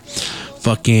there.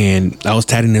 Fucking, I was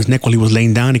tatting his neck while he was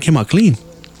laying down. It came out clean.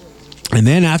 And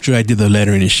then after I did the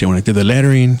lettering and shit, when I did the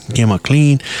lettering, it came out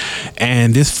clean.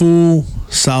 And this fool,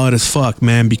 solid as fuck,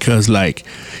 man, because like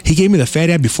he gave me the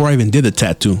feria before I even did the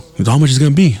tattoo. He goes, how much is it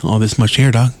gonna be? Oh, this much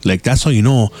here, dog. Like, that's how you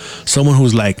know someone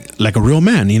who's like a real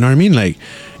man, you know what I mean? Like,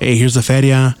 hey, here's the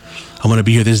feria. I'm gonna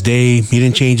be here this day. He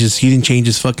didn't change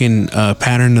his fucking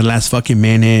pattern the last fucking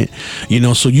minute, you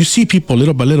know. So you see people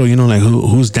little by little, you know, like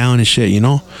who's down and shit, you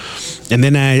know. And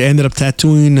then I ended up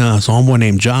tattooing some homeboy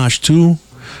named Josh too.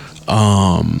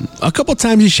 A couple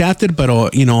times he shafted,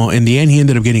 but you know, in the end he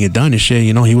ended up getting it done and shit.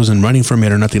 You know, he wasn't running from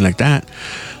it or nothing like that.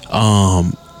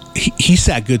 He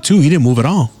sat good too. He didn't move at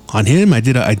all. On him, I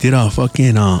did a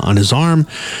fucking on his arm.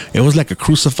 It was like a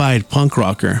crucified punk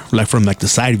rocker, like from like the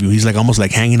side view. He's like almost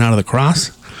like hanging out of the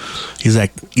cross.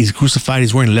 He's crucified.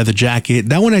 He's wearing a leather jacket.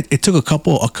 That one, it took a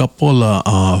couple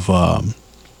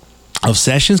of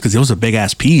sessions because it was a big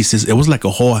ass piece. It was like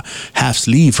a whole half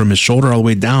sleeve from his shoulder all the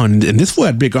way down. And this fool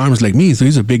had big arms like me, so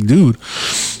he's a big dude.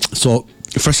 So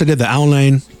first I did the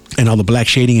outline and all the black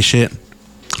shading and shit,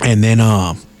 and then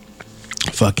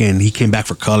fucking he came back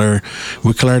for color.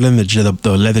 We colored in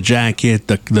the leather jacket.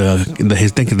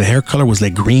 The hair color was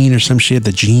like green or some shit.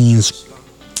 The jeans.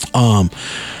 I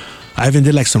even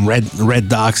did like some red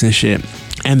dots and shit.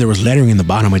 And there was lettering in the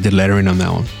bottom. I did lettering on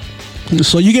that one.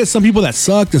 So you get some people that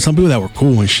sucked and some people that were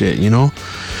cool and shit, you know.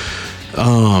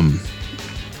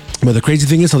 But the crazy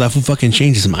thing is how that fool fucking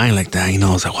changed his mind like that, you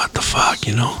know. I was like, what the fuck,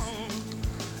 you know.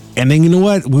 And then you know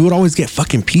what? We would always get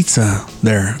fucking pizza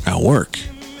there at work.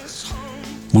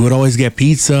 We would always get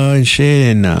pizza and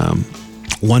shit. And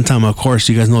one time, of course,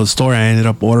 you guys know the story. I ended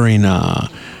up ordering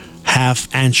half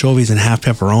anchovies and half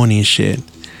pepperoni and shit.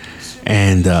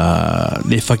 And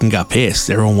they fucking got pissed.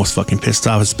 Everyone was fucking pissed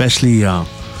off, especially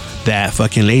that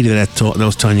fucking lady that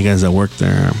was telling you guys that worked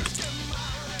there.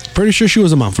 Pretty sure she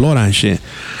was a Manflora and shit.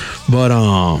 But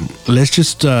let's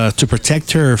just to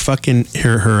protect her fucking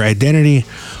her identity,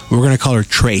 we're gonna call her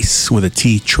Trace with a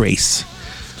T, Trace.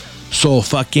 So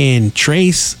fucking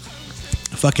Trace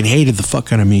fucking hated the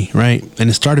fuck out of me, right? And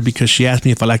it started because she asked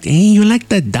me if I liked, hey, you like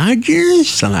the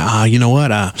Dodgers? I'm like, you know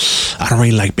what? I don't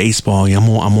really like baseball.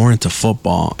 I'm more into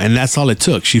football. And that's all it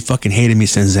took. She fucking hated me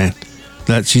since then.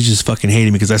 That she just fucking hated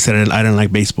me because I said I didn't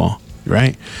like baseball,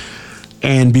 right?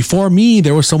 And before me,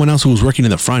 there was someone else who was working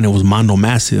in the front. It was Mondo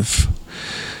Massive.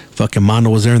 Fucking Mondo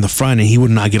was there in the front, and he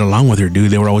would not get along with her, dude.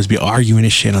 They would always be arguing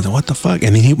and shit. I was like, what the fuck?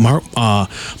 And then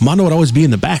Mondo would always be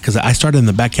in the back because I started in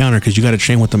the back counter because you got to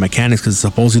train with the mechanics because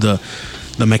supposedly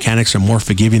the mechanics are more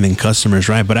forgiving than customers,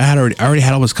 right? But I already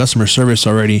had all this customer service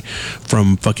already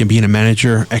from fucking being a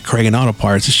manager at Craig and Auto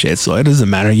Parts and shit. So it doesn't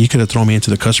matter. You could have thrown me into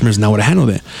the customers and I would have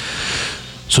handled it.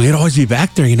 So he'd always be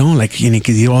back there, you know, like,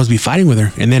 because he'd always be fighting with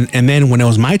her. And then when it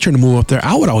was my turn to move up there,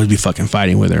 I would always be fucking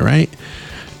fighting with her, right?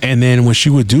 And then what she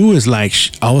would do is like,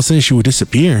 all of a sudden she would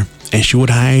disappear and she would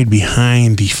hide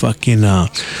behind the fucking,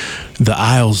 the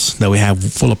aisles that we have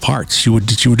full of parts. She would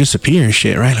disappear and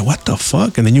shit, right? Like, what the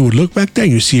fuck? And then you would look back there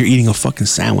and you see her eating a fucking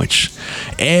sandwich.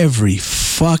 Every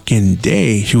fucking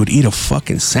day she would eat a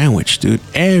fucking sandwich, dude.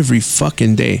 Every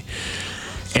fucking day.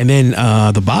 And then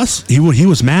the boss, he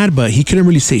was mad, but he couldn't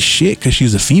really say shit because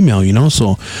she's a female, you know?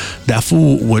 So that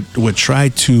fool would try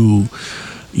to,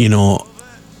 you know,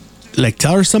 like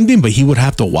tell her something, but he would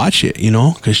have to watch it, you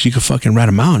know, because she could fucking rat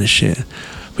him out and shit.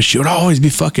 But she would always be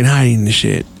fucking hiding the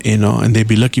shit, you know, and they'd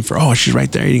be looking for, oh, she's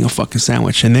right there eating a fucking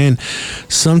sandwich. And then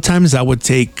sometimes I would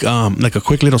take like a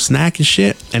quick little snack and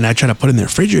shit, and I try to put it in the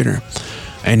refrigerator.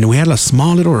 And we had a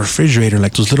small little refrigerator,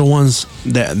 like those little ones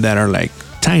that are like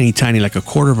tiny, like a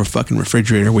quarter of a fucking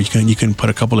refrigerator where you can put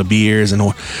a couple of beers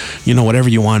and, you know, whatever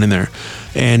you want in there.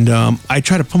 And I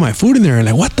tried to put my food in there and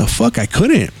like, what the fuck? I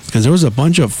couldn't, because there was a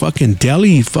bunch of fucking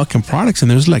deli fucking products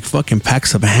and there's like fucking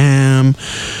packs of ham,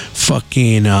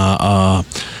 fucking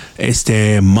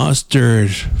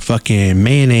mustard, fucking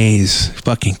mayonnaise,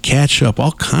 fucking ketchup,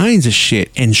 all kinds of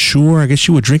shit. Ensure, I guess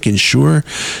she would drink Ensure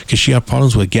because she had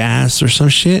problems with gas or some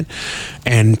shit,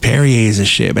 and Perrier's and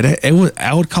shit. But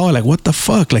I would call it like, what the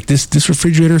fuck? Like this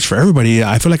refrigerator is for everybody.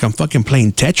 I feel like I'm fucking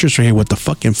playing Tetris right here with the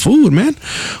fucking food, man.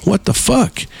 What the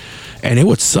fuck? And it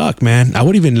would suck, man. I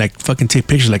would even like fucking take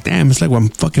pictures like, damn, it's like I'm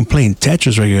fucking playing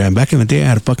Tetris right here. And back in the day, I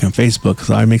had a fucking Facebook,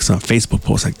 so I'd make some Facebook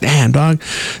posts like, damn, dog,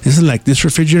 this is like, this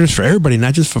refrigerator is for everybody,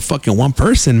 not just for fucking one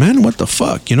person, man. What the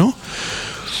fuck, you know?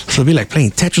 So it'd be like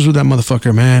playing Tetris with that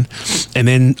motherfucker, man. And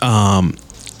then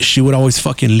she would always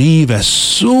fucking leave as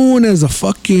soon as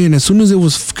it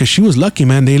was, because she was lucky,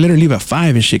 man. They let her leave at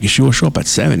 5 and shit, because she would show up at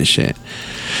 7 and shit.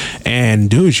 And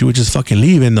dude, she would just fucking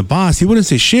leave. And the boss, he wouldn't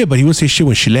say shit, but he would say shit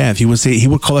when she left. He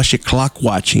would call that shit clock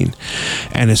watching.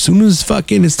 And as soon as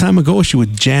fucking it's time to go, she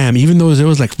would jam, even though there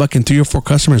was like fucking 3 or 4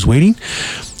 customers waiting.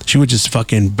 She would just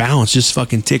fucking bounce, just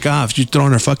fucking take off. She'd throw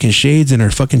on her fucking shades and her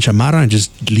fucking chamarra and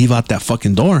just leave out that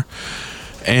fucking door.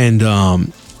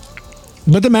 And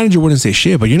but the manager wouldn't say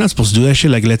shit. But you're not supposed to do that shit.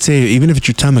 Like, let's say, even if it's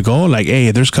your time to go, like, hey,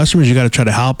 if there's customers, you got to try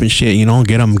to help and shit, you know,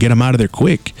 get them out of there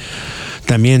quick.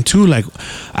 También too, like,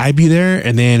 I'd be there,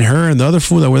 and then her and the other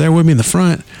fool that were there with me in the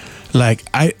front, like,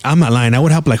 I'm not lying, I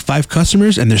would help like 5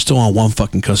 customers and they're still on 1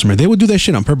 fucking customer. They would do that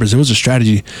shit on purpose. It was a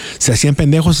strategy. Se hacían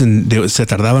pendejos and se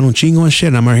tardaban un chingo and shit,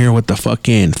 and I'm right here with the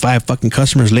fucking 5 fucking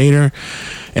customers later.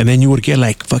 And then you would get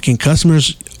like fucking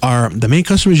customers, the main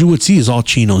customers you would see is all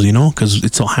chinos, you know, because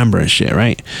it's all hamburger and shit,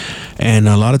 right? And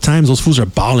a lot of times those fools are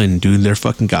balling, dude. They're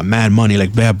fucking got mad money.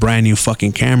 Like, they have brand new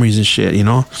fucking Camrys and shit, you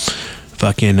know?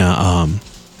 Fucking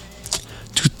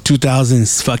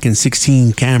 2000s fucking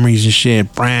 16 Camrys and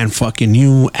shit, brand fucking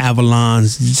new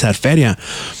Avalons, just had feria.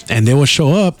 And they will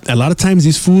show up. A lot of times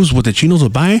these fools, what the chinos will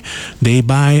buy, they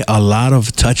buy a lot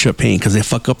of touch-up paint because they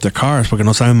fuck up their cars porque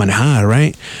no saben manejar,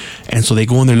 right? And so they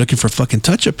go in there looking for fucking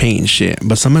touch-up paint and shit.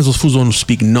 But sometimes those fools don't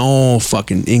speak no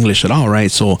fucking English at all,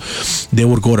 right? So they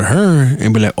would go to her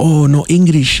and be like, oh, no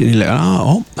English. And you're like,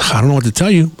 oh, I don't know what to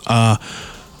tell you.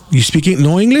 You speak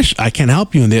no English? I can't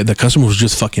help you. And the customer would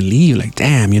just fucking leave. Like,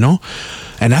 damn, you know?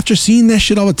 And after seeing that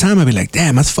shit all the time, I'd be like,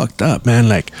 damn, that's fucked up, man.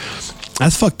 Like,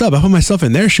 that's fucked up. I put myself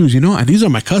in their shoes, you know? And these are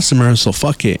my customers, so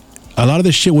fuck it. A lot of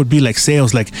this shit would be like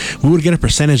sales. Like, we would get a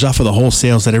percentage off of the whole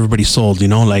sales that everybody sold, you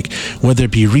know? Like, whether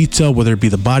it be retail, whether it be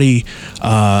the body,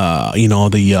 you know,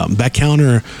 the back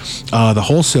counter, the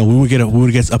wholesale, we would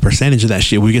get a percentage of that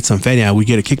shit. We get some feria, we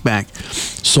get a kickback.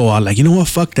 So I like, you know what?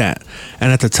 Fuck that.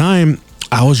 And at the time,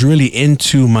 I was really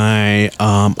into my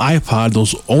iPod,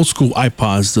 those old school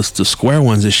iPods, the square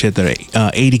ones and shit that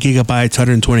are 80 gigabytes,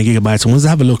 120 gigabytes, the ones that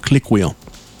have a little click wheel.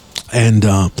 And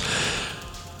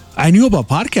I knew about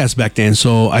podcasts back then,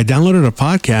 so I downloaded a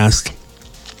podcast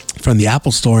from the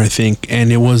Apple Store, I think,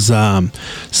 and it was some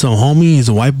homie. He's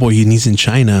a white boy. He's in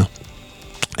China,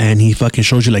 and he fucking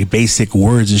shows you like basic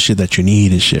words and shit that you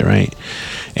need and shit, right?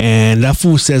 And that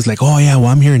fool says like, oh yeah, well,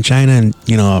 I'm here in China, and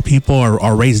you know, people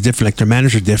are raised different, like their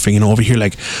manners are different. You know, over here,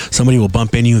 like somebody will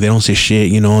bump into you, they don't say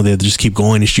shit, you know, they just keep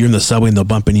going. If you're in the subway and they'll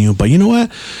bump into you, but you know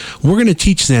what, we're gonna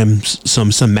teach them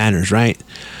some manners, right?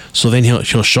 So then he'll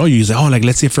show you. He's like, oh, like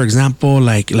let's say for example,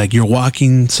 like you're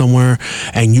walking somewhere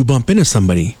and you bump into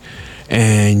somebody,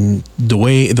 and the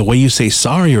way you say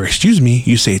sorry or excuse me,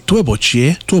 you say tu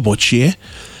bochie.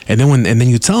 And then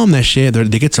you tell them that shit,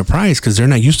 they get surprised because they're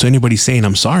not used to anybody saying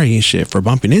I'm sorry and shit for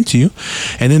bumping into you.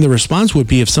 And then the response would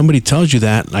be, if somebody tells you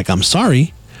that, like, I'm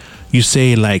sorry, you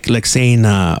say like saying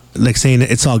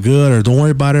it's all good, or don't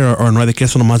worry about it, or no hay de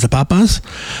queso nomás de papas.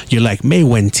 You're like me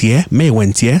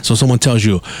wentie. So someone tells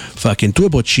you fucking tu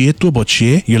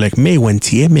bochie, you're like me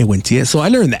wentie. So I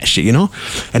learned that shit, you know.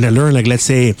 And I learned, like, let's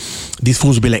say these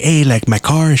fools would be like, hey, like my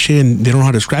car and shit, and they don't know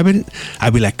how to describe it.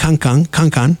 I'd be like kankan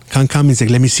means like,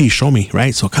 let me see, show me,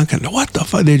 right? So kankan, what the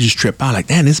fuck? They just trip out like,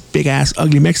 damn, this big ass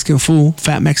ugly Mexican fool,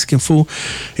 fat Mexican fool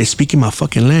is speaking my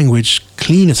fucking language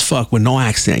clean as fuck with no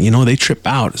accent, you know. They trip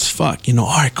out as fuck, you know.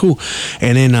 All right, cool.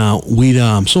 And then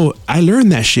so I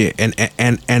learned that shit, and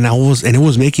it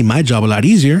was making my job a lot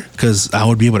easier because I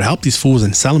would be able to help these fools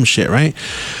and sell them shit, right?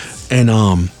 And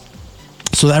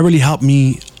so that really helped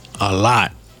me a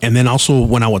lot. And then also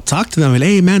when I would talk to them, like,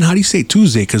 hey man, how do you say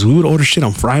Tuesday? Because we would order shit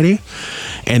on Friday,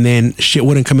 and then shit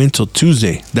wouldn't come in till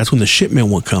Tuesday. That's when the shipment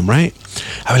would come, right?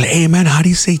 I was like, hey man, how do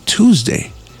you say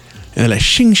Tuesday? And they're like,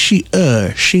 Xing Shi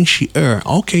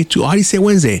Okay, how do you say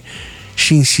Wednesday?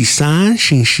 Xing Shi San,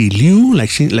 Xing Shi Liu, like,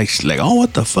 oh,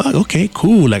 what the fuck? Okay,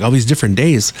 cool. Like all these different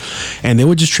days. And they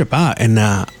would just trip out. And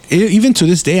even to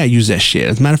this day, I use that shit.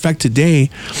 As a matter of fact, today,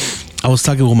 I was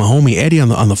talking with my homie Eddie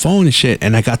on the phone and shit,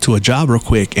 and I got to a job real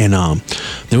quick, and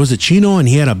there was a chino, and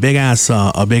he had a big ass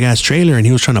trailer, and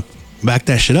he was trying to back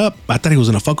that shit up. I thought he was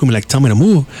gonna fuck with me, like tell me to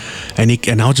move, and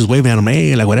I was just waving at him,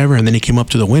 hey, like whatever. And then he came up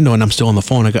to the window, and I'm still on the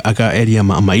phone. I got Eddie on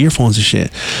my earphones and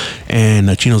shit, and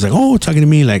the chino's like, oh, talking to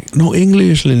me like no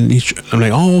English, and I'm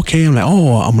like, oh, okay. I'm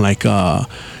like,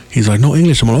 he's like, no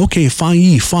English. I'm like, okay, Fang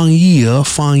Yi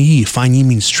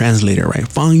means translator, right?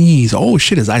 Fang Yi. He's like, oh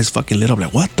shit, his eyes fucking lit up.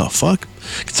 Like, what the fuck?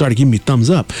 He started giving me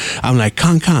thumbs up. I'm like,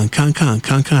 kan.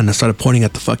 I started pointing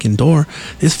at the fucking door.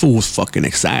 This fool was fucking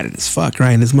excited as fuck,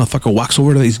 right? And this motherfucker walks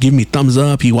over there. He's giving me thumbs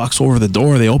up. He walks over the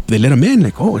door. They let him in.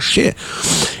 Like, oh shit.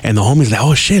 And the homie's like,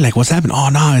 oh shit, like what's happened? Oh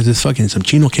no, this fucking some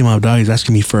chino came out, dog. He's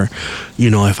asking me for,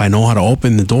 you know, if I know how to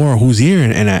open the door, who's here,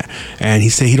 and he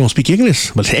said he don't speak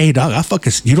English. But hey, dog,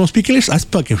 you don't speak English? I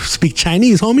fucking speak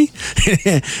Chinese, homie.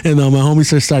 And my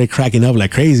homie started cracking up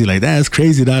like crazy, like that's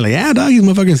crazy, dog. Like, yeah, dog, these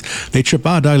motherfuckers, they trip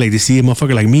out, dog. Like they see a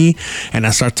motherfucker like me, and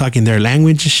I start talking their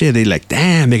language and shit. They like,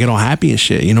 damn, they get all happy and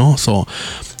shit, you know. So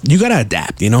you gotta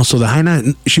adapt, you know. So the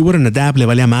Jaina, she wouldn't adapt. Le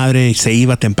valía madre, se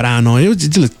iba temprano. It was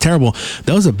just terrible.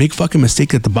 That was a big fucking mistake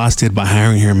that the boss did by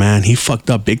hiring her, man. He fucked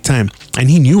up big time, and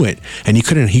he knew it, and he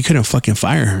couldn't fucking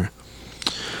fire her.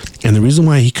 And the reason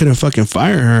why he couldn't fucking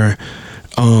fire her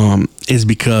is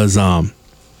because I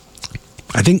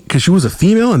think because she was a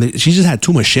female, and she just had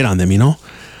too much shit on them, you know.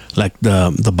 Like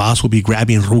the boss would be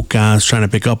grabbing rucas, trying to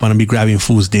pick up on them, be grabbing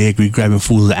fool's dick, be grabbing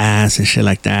fool's ass and shit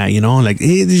like that, you know. Like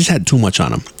they just had too much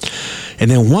on them. And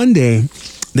then one day,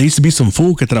 there used to be some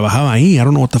fool que trabajaba ahí. I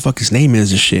don't know what the fuck his name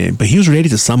is and shit, but he was related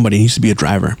to somebody. He used to be a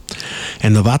driver.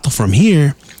 And the vato from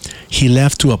here, he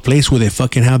left to a place where they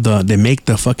fucking have they make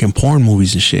the fucking porn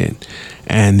movies and shit,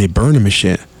 and they burn them and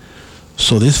shit.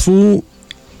 So this fool,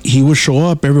 he would show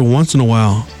up every once in a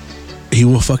while. He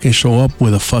will fucking show up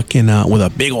with a fucking with a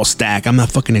big old stack. I'm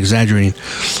not fucking exaggerating.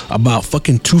 About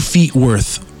fucking 2 feet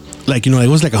worth. Like, you know, it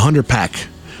was like 100 pack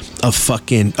of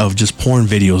just porn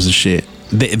videos and shit.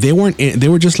 They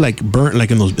were just like burnt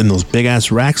like in those big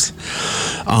ass racks.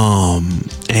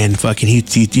 And fucking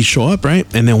he'd show up, right?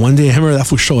 And then one day I remember that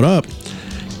fool showed up,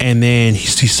 and then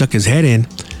he stuck his head in.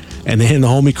 And then the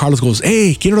homie Carlos goes,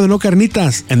 hey, quiero de no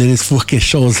carnitas. And then this fucking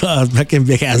shows up, fucking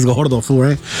big ass gordo fool,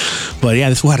 right? But yeah,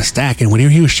 this fool had a stack. And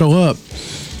whenever he would show up,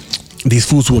 these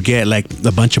fools would get like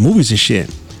a bunch of movies and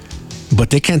shit. But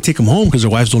they can't take them home because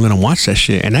their wives don't let them watch that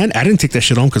shit. And I didn't take that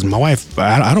shit home because my wife,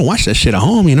 I don't watch that shit at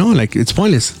home, you know? Like, it's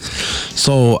pointless.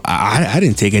 So I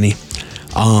didn't take any.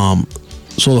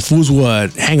 So the fools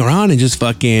would hang around and just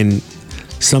fucking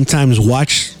sometimes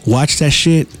watch that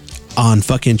shit on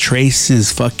fucking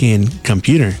Trace's fucking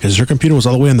computer, because her computer was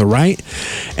all the way on the right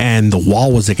and the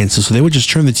wall was against it. So they would just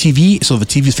turn the TV so the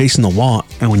TV's facing the wall,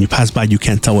 and when you pass by you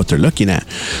can't tell what they're looking at.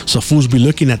 So fools be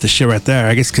looking at the shit right there,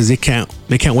 I guess, because they can't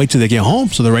wait till they get home.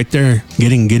 So they're right there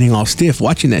getting all stiff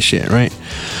watching that shit, right?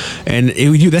 And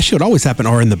that shit would always happen.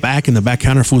 Or in the back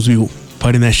counter, fools be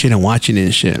putting that shit and watching it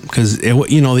and shit, because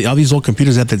all these old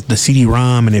computers have the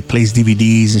CD-ROM and it plays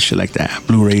DVDs and shit like that,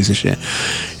 Blu-rays and shit.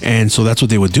 And so that's what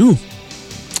they would do.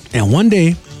 And one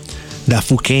day that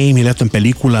fool came, he left them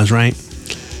películas, right?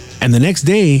 And the next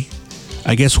day,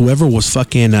 I guess whoever was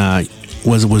fucking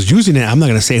was using it, I'm not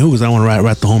gonna say who because I don't want to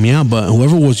rat the homie out, but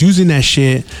whoever was using that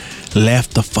shit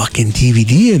left the fucking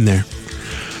DVD in there.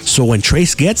 So when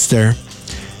Trace gets there,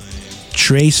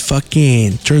 Trace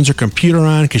fucking turns her computer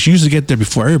on, because she used to get there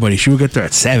before everybody. She would get there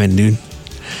at 7, dude.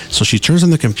 So she turns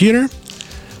on the computer.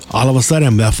 All of a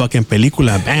sudden, that fucking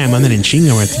película, bam, I'm in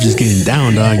chinga right there, just getting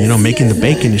down, dog, making the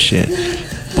bacon and shit.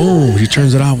 Boom, she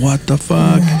turns it off. What the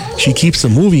fuck? She keeps the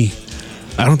movie.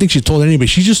 I don't think she told anybody.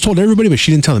 She just told everybody, but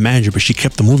she didn't tell the manager, but she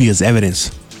kept the movie as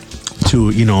evidence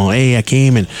to, hey, I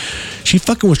came, and she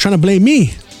fucking was trying to blame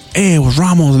me. Hey, it was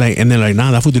Ramos, like, and they're like,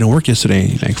 nah, that food didn't work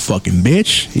yesterday. Like, fucking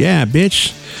bitch. Yeah,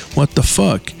 bitch. What the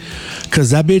fuck?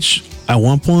 Because that bitch, at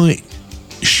one point,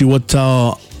 she would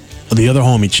tell the other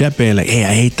homie, Chepe, like, hey,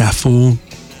 I hate that fool.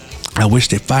 I wish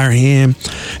they fire him.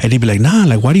 And he'd be like, nah,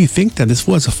 like, why do you think that? This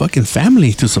fool has a fucking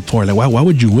family to support. Like, why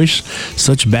would you wish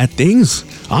such bad things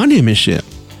on him and shit?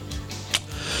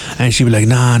 And she'd be like,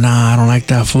 nah, I don't like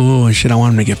that fool and shit. I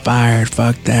want him to get fired.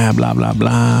 Fuck that, blah, blah,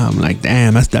 blah. I'm like,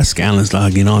 damn, that's scandalous,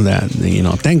 dog.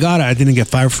 Thank God I didn't get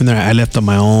fired from there. I left on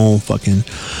my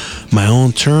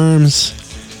own terms.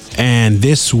 And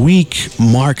this week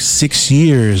marks 6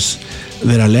 years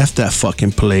that I left that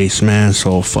fucking place, man.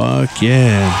 So fuck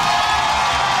yeah.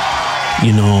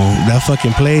 That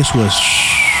fucking place was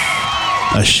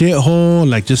a shithole.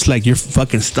 Like, just like you're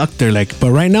fucking stuck there. Like,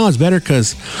 but right now it's better,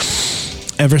 because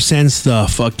ever since the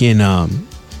fucking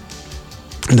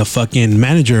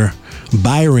manager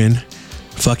Byron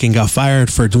fucking got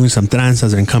fired for doing some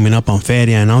tranzas and coming up on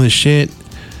feria and all this shit,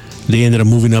 they ended up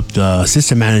moving up the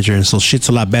assistant manager, and so shit's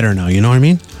a lot better now. You know what I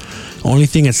mean? Only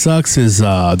thing that sucks is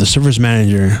the service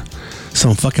manager,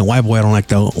 some fucking white boy I don't like,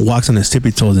 that walks on his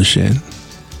tippy toes and shit.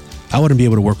 I wouldn't be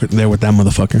able to work there with that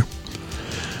motherfucker.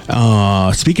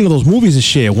 Speaking of those movies and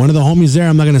shit, one of the homies there,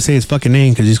 I'm not gonna say his fucking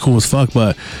name because he's cool as fuck,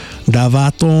 but that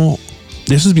vato,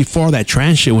 this was before that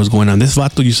trans shit was going on. This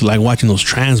vato used to like watching those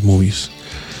trans movies.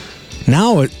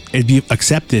 Now it'd be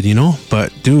accepted,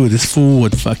 but dude, this fool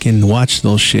would fucking watch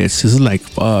those shits. This is like,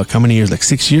 fuck, how many years? Like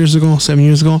 6 years ago, 7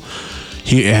 years ago?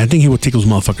 I think he would take those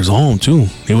motherfuckers home too.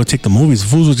 He would take the movies. The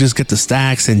fools would just get the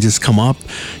stacks and just come up.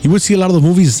 You would see a lot of the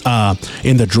movies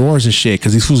in the drawers and shit,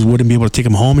 because these fools wouldn't be able to take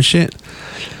them home and shit.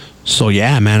 So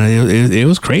yeah, man, it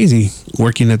was crazy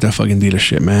working at that fucking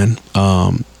dealership, man.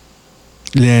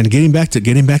 Then getting back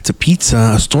to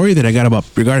pizza, a story that I got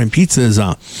regarding pizza is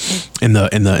in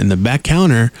the back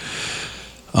counter.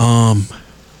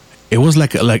 It was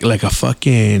like a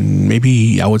fucking,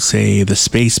 maybe I would say the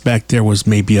space back there was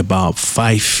maybe about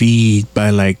 5 feet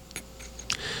by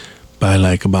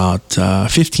about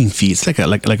 15 feet. It's like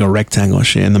a rectangle and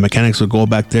shit. And the mechanics would go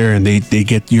back there and they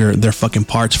get their fucking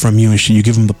parts from you and shit. You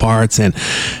give them the parts, and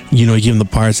you give them the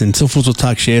parts, and some fools will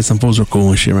talk shit, some fools are cool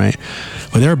and shit, right?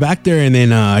 But they were back there, and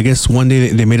then I guess one day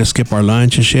they made us skip our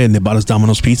lunch and shit, and they bought us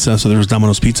Domino's pizza. So there was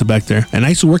Domino's pizza back there, and I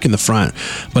used to work in the front,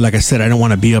 but like I said, I don't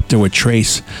want to be up there with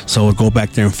Trace, so I would go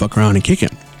back there and fuck around and kick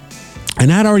it.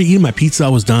 And I had already eaten my pizza. I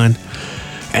was done,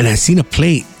 and I seen a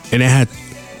plate, and it had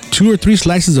 2 or 3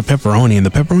 slices of pepperoni, and the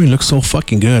pepperoni looks so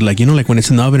fucking good. Like, like when it's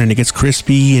in the oven and it gets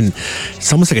crispy, and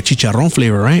it's almost like a chicharrón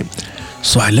flavor, right?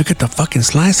 So I look at the fucking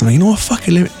slice. I'm like, what, fuck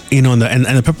it, and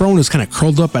the pepperoni was kind of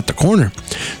curled up at the corner.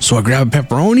 So I grab a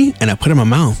pepperoni and I put it in my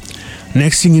mouth.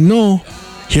 Next thing you know,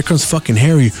 here comes fucking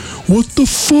Harry. What the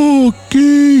fuck,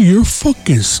 You're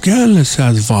fucking scandalous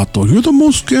as vato. You're the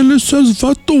most scandalous as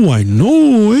vato I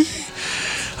know,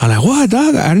 I'm like, what,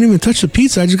 dog? I didn't even touch the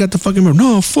pizza. I just got the fucking...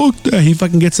 No, fuck that. He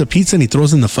fucking gets the pizza and he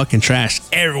throws it in the fucking trash.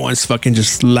 Everyone's fucking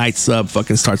just lights up,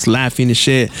 fucking starts laughing and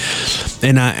shit.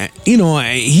 And,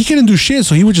 he couldn't do shit,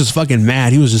 so he was just fucking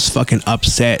mad. He was just fucking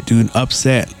upset, dude.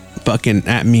 Upset fucking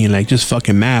at me, like, just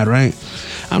fucking mad, right?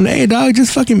 I'm like, hey, dog,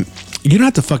 just fucking... You don't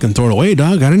have to fucking throw it away,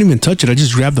 dog. I didn't even touch it. I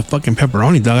just grabbed the fucking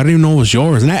pepperoni, dog. I didn't even know it was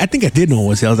yours. And I think I did know it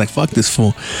was his. I was like, fuck this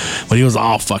fool. But he was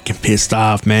all fucking pissed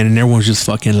off, man. And everyone was just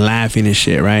fucking laughing and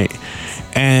shit, right?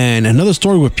 And another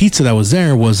story with pizza that was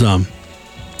there was,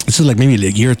 this is like maybe a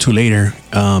year or two later.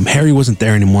 Harry wasn't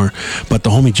there anymore, but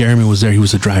the homie Jeremy was there. He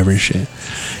was a driver and shit.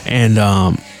 And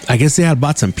I I guess they had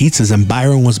bought some pizzas, and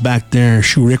Byron was back there,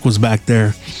 Shoe Rick was back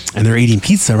there, and they're eating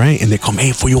pizza, right? And they come,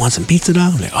 hey, fool, you want some pizza,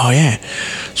 dog? I'm like, oh, yeah.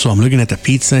 So I'm looking at the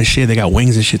pizza and shit. They got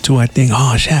wings and shit, too, I think.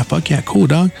 Oh, shit, fuck yeah, cool,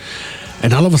 dog.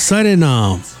 And all of a sudden,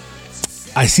 I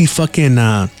see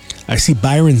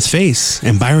Byron's face,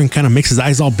 and Byron kind of makes his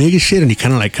eyes all big as shit, and he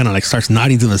kind of like starts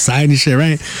nodding to the side and shit,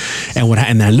 right?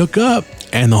 And I look up,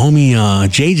 and the homie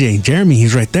Jeremy,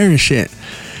 he's right there and shit.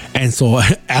 And so,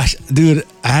 dude,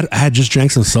 I had just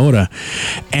drank some soda,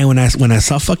 and when I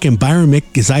saw fucking Byron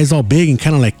make his eyes all big and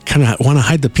kind of want to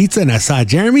hide the pizza, and I saw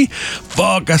Jeremy,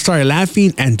 fuck, I started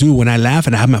laughing. And dude, when I laugh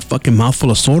and I have my fucking mouth full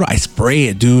of soda, I spray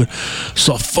it, dude.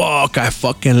 So fuck, I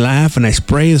fucking laugh and I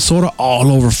spray the soda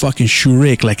all over fucking Shoe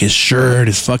Rick, like his shirt,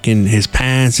 his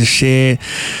pants and shit.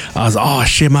 I was, oh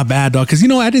shit, my bad, dog, because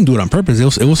I didn't do it on purpose.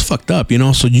 It was fucked up,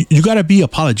 So you gotta be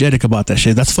apologetic about that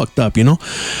shit. That's fucked up,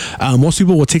 Most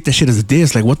people will take that shit as a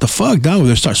diss, like, what the fuck,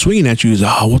 dog? They start swinging at you. He's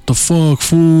like, oh, what the fuck,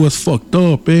 fool? That's fucked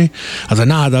up, eh? I was like,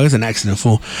 nah, dog, it's an accident,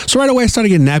 fool. So right away, I started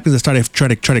getting napkins. I started try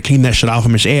to clean that shit off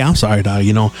him and say, hey, I'm sorry, dog.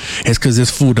 It's because this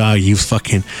fool, dog, he was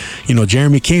fucking,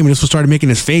 Jeremy came and this fool started making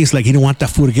his face like he didn't want that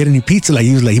fool to get any pizza. Like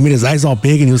he made his eyes all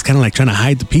big and he was kind of like trying to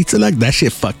hide the pizza. Like that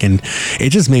shit fucking,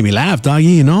 it just made me laugh,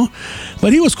 doggy,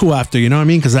 But he was cool after, you know what I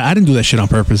mean? Because I didn't do that shit on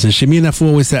purpose and shit. Me and that fool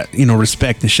always had,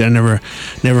 respect and shit. I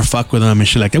never fuck with him and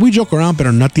shit like that. We joke around,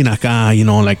 but nothing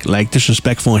acá, like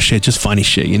disrespectful and shit, just funny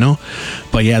shit,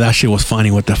 But yeah, that shit was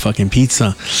funny with the fucking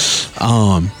pizza.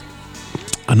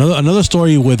 Another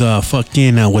story with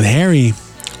with Harry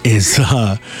is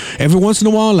every once in a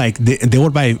while, like they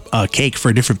would buy cake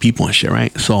for different people and shit,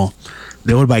 right? So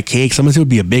they would buy cake. Sometimes it would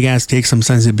be a big ass cake,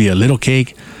 sometimes it'd be a little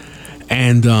cake.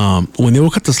 And when they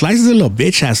would cut the slices, the little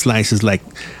bitch ass slices, like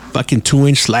fucking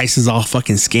 2-inch slices, all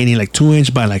fucking skinny, like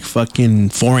 2-inch by like fucking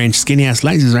 4-inch skinny ass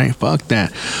slices, right? Fuck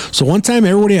that. So one time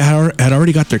everybody had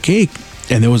already got their cake,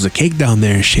 and there was a cake down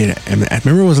there and shit. And I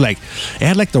remember it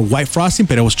had like the white frosting,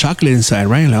 but it was chocolate inside,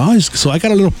 right? Like, so I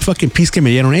got a little fucking piece que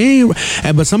me dieron,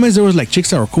 hey, but sometimes there was like chicks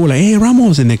that were cool, like, hey,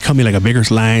 Ramos, and they cut me like a bigger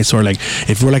slice, or like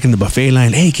if we're like in the buffet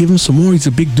line, hey, give him some more, he's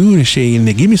a big dude and shit, and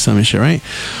they give me some and shit, right?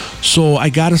 So I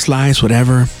got a slice,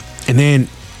 whatever, and then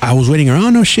I was waiting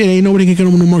around, no shit, ain't nobody can get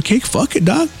no more cake, fuck it,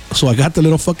 dog. So I got the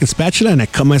little fucking spatula and I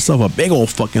cut myself a big old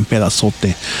fucking pedazote.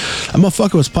 That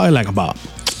motherfucker was probably like about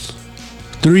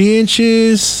 3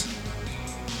 inches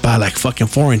by like fucking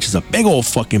 4 inches, a big old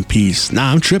fucking piece.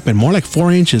 Nah, I'm tripping, more like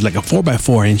 4 inches, like a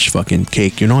 4x4 inch fucking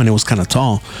cake, and it was kind of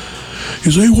tall.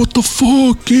 He's like, what the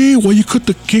fuck, why you cut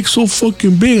the cake so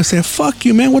fucking big? I said, fuck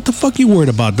you, man, what the fuck you worried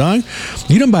about, dog?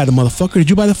 You didn't buy the motherfucker. Did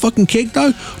you buy the fucking cake,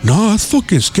 dog? Nah, it's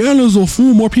fucking scandalous, oh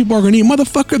fool. More people are gonna eat.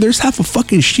 Motherfucker, there's half a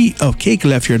fucking sheet of cake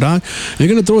left here, dog. You're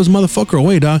gonna throw this motherfucker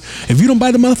away, dog. If you don't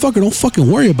buy the motherfucker, don't fucking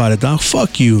worry about it, dog.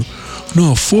 Fuck you.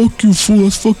 No, fuck you, fool.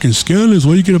 That's fucking scandalous.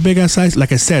 Why you get a big ass size?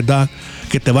 Like I said, dog,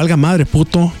 que te valga madre,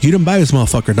 puto. You didn't buy this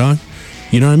motherfucker, dog.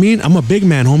 You know what I mean? I'm a big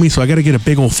man, homie, so I gotta get a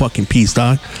big old fucking piece,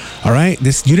 dog. All right?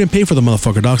 You didn't pay for the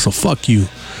motherfucker, dog, so fuck you.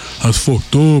 That's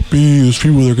fucked up, There's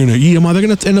people that are gonna eat him. They're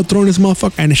gonna end up throwing this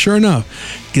motherfucker. And sure enough,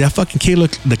 that fucking cake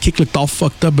looked all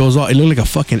fucked up. It looked like a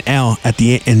fucking L at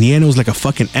the end. In the end, it was like a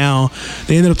fucking L.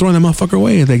 They ended up throwing that motherfucker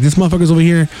away. Like, this motherfucker's over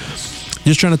here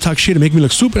just trying to talk shit and make me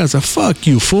look stupid. I was like, fuck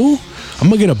you, fool. I'm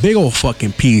gonna get a big old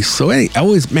fucking piece. So hey,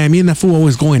 me and that fool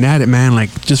always going at it, man, like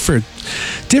just for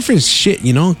different shit,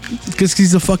 because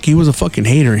he was a fucking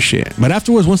hater and shit. But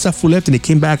afterwards, once that fool left and he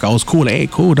came back, I was cool. Like, hey,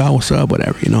 cool, dog, what's up,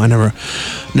 whatever, I never,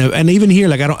 and even here,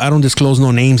 like I don't disclose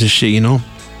no names and shit,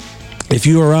 If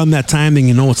you were around that time, then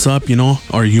you know what's up,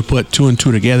 or you put 2 and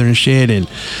 2 together and shit,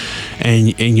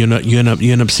 and you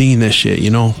end up seeing that shit,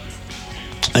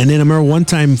 And then I remember one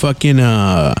time fucking,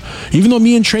 even though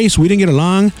me and Trace, we didn't get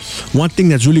along, one thing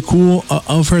that's really cool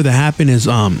of her that happened is,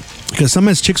 because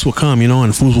sometimes chicks will come,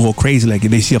 and fools will go crazy. Like,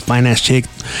 if they see a fine ass chick,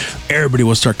 everybody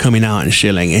will start coming out and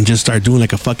shit, like, and just start doing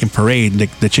like a fucking parade.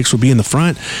 Like, the chicks will be in the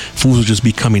front, fools will just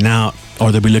be coming out,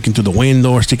 or they'll be looking through the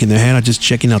window or sticking their head out, just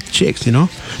checking out the chicks,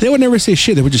 They would never say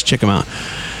shit, they would just check them out.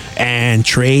 And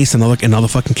Trace and all the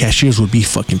fucking cashiers would be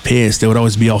fucking pissed. They would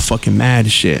always be all fucking mad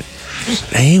and shit.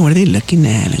 Hey, what are they looking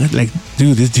at? Like,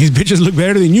 dude, these bitches look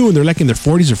better than you, and they're like in their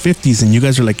 40s or 50s, and you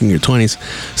guys are like in your 20s.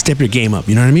 Step your game up,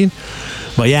 you know what I mean?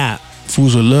 But yeah,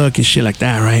 fools would look and shit like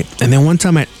that, right? And then one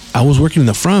time I was working in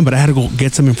the front, but I had to go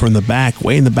get something from the back,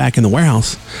 way in the back in the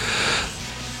warehouse.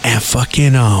 And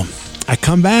fucking, I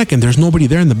come back, and there's nobody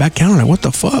there in the back counter. Like, what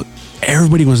the fuck?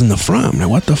 Everybody was in the front. I'm like,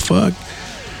 what the fuck?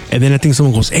 And then I think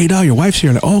someone goes, hey, dog, your wife's here.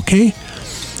 I'm like, oh, okay.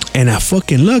 And I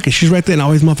fucking look, and she's right there, and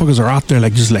all these motherfuckers are out there,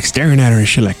 like, just like staring at her and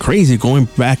shit, like crazy, going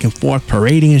back and forth,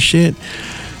 parading and shit.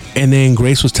 And then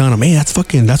Grace was telling him, hey,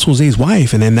 that's Jose's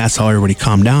wife. And then that's how everybody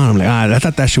calmed down. I'm like, I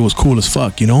thought that shit was cool as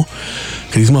fuck, you know?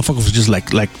 Because these motherfuckers was just like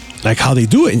how they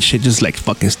do it and shit, just like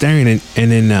fucking staring.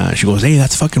 And then she goes, hey,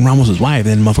 that's fucking Ramos's wife.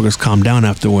 And then motherfuckers calmed down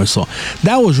afterwards. So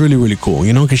that was really, really cool,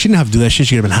 you know? Because she didn't have to do that shit.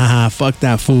 She could have been, haha, fuck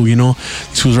that fool, you know?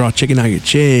 These fools are all checking out your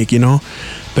chick, you know?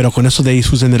 Pero con eso they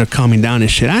fools ended up calming down and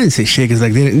shit. I didn't say shit because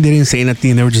like they didn't say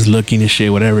nothing. They were just looking and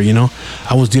shit, whatever, you know?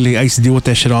 I used to deal with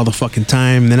that shit all the fucking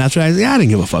time. And then after I didn't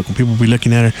give a fuck when people be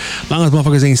looking at her. As long as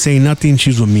motherfuckers ain't saying nothing,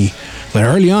 she's with me. But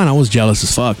early on, I was jealous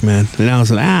as fuck, man. And I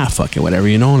was like, fuck it, whatever,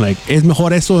 you know? Like, es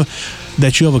mejor eso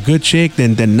that you have a good chick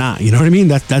than not. You know what I mean?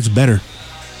 That's better.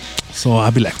 So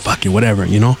I'd be like, fuck it, whatever,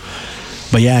 you know?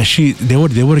 But yeah, they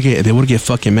would get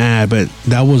fucking mad. But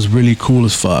that was really cool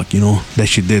as fuck, you know, that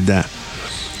she did that.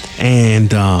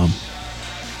 And I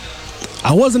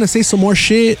was gonna say some more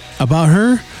shit about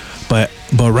her, but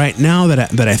right now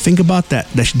that I think about that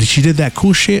she did that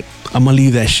cool shit, I'm gonna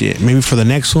leave that shit. Maybe for the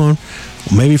next one,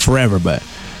 maybe forever. But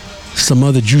some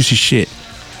other juicy shit.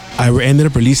 I ended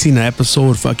up releasing an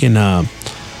episode fucking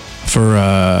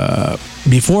for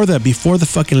before the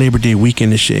fucking Labor Day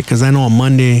weekend and shit, because I know on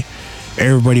Monday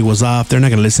everybody was off. They're not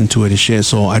gonna listen to it and shit.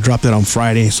 So I dropped it on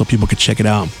Friday so people could check it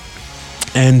out.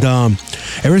 And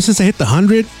ever since I hit the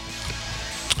 100,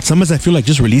 sometimes I feel like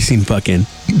just releasing fucking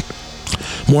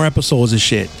more episodes and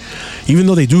shit. Even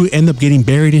though they do end up getting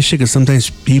buried and shit, because sometimes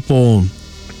people,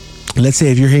 let's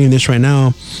say if you're hearing this right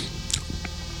now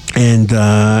and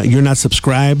you're not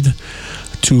subscribed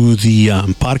to the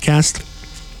podcast,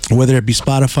 whether it be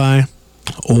Spotify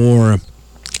or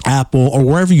Apple or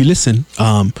wherever you listen,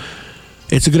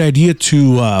 it's a good idea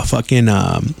to fucking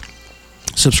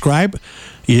subscribe.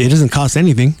 It doesn't cost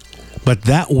anything, but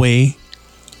that way,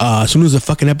 as soon as the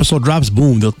fucking episode drops,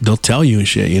 boom, they'll tell you and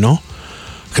shit, you know?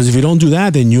 Because if you don't do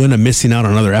that, then you end up missing out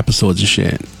on other episodes and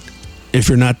shit. If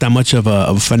you're not that much of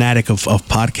a fanatic of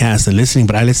podcasts and listening,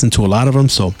 but I listen to a lot of them,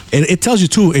 so it tells you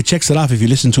too, it checks it off if you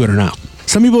listen to it or not.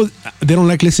 Some people, they don't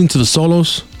like listening to the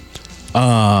solos.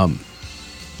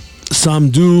 Some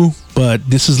do, but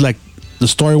this is like the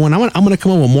story one. I'm gonna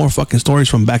come up with more fucking stories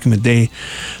from back in the day,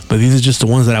 but these are just the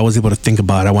ones that I was able to think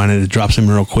about. I wanted to drop some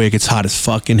real quick. It's hot as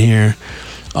fuck in here.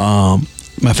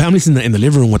 My family's in the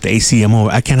living room with the AC.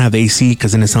 I can't have the AC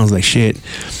because then it sounds like shit.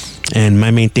 And my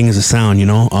main thing is the sound, you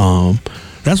know.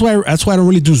 That's why I don't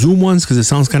really do Zoom ones, because it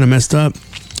sounds kind of messed up.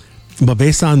 But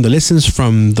based on the listens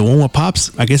from the one with Pops,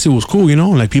 I guess it was cool, you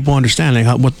know. Like people understand, like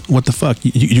what the fuck.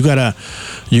 You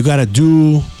gotta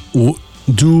do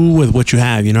with what you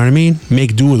have, you know what I mean?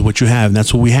 Make do with what you have. And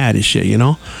that's what we had and shit, you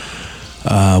know?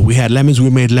 We had lemons, we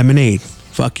made lemonade.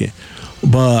 Fuck it.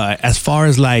 But as far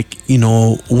as like, you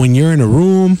know, when you're in a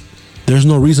room, there's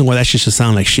no reason why that shit should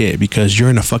sound like shit, because you're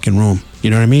in a fucking room.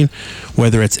 You know what I mean?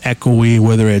 Whether it's echoey,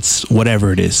 whether it's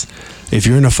whatever it is. If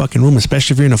you're in a fucking room,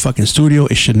 especially if you're in a fucking studio,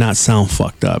 it should not sound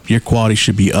fucked up. Your quality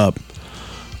should be up.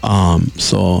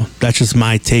 So that's just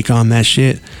my take on that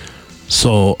shit.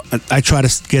 So I try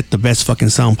to get the best fucking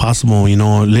sound possible, you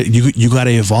know. You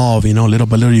gotta evolve, you know, little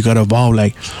by little you gotta evolve.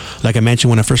 Like I mentioned,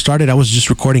 when I first started, I was just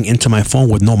recording into my phone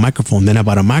with no microphone. Then I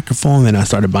bought a microphone, then I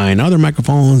started buying other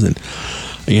microphones, and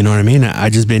you know what I mean? I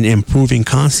just been improving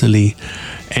constantly.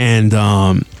 And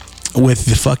with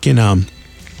the fucking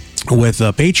with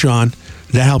Patreon,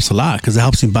 that helps a lot, because it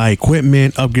helps me buy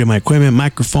equipment, upgrade my equipment,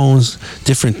 microphones,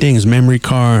 different things, memory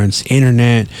cards,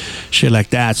 internet, shit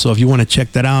like that. So if you want to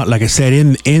check that out, like I said,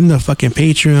 in the fucking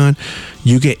Patreon,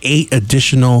 you get 8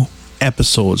 additional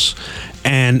episodes.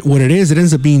 And what it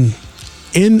ends up being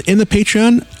in the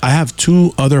Patreon, I have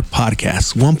 2 other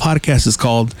podcasts. One podcast is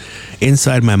called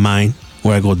Inside My Mind,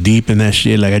 where I go deep in that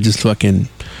shit. Like I just fucking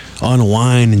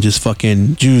unwind and just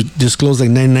fucking disclose like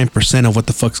 99% of what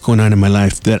the fuck's going on in my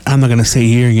life that I'm not gonna say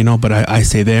here, you know, but I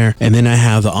say there. And then I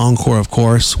have the Encore, of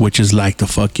course, which is like the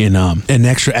fucking an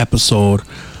extra episode.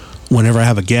 Whenever I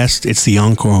have a guest, it's the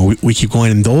Encore. We keep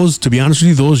going. And those, to be honest with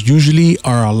you, those usually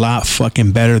are a lot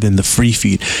fucking better than the free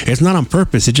feed. It's not on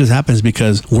purpose. It just happens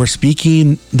because we're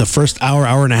speaking the first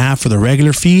hour and a half for the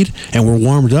regular feed, and we're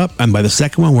warmed up. And by the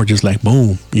second one, we're just like,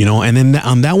 boom, you know. And then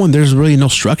on that one, there's really no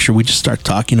structure. We just start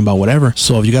talking about whatever.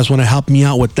 So if you guys want to help me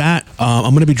out with that,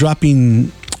 I'm going to be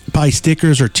dropping probably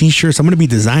stickers or t-shirts. I'm gonna be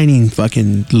designing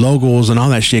fucking logos and all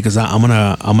that shit, because I'm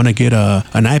gonna get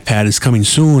an iPad. It's coming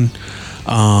soon.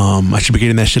 I should be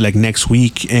getting that shit like next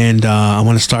week, and I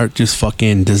want to start just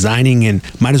fucking designing, and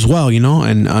might as well, you know.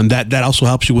 And that also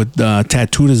helps you with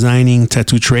tattoo designing,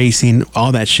 tattoo tracing,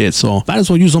 all that shit. So might as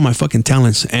well use all my fucking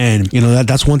talents. And you know,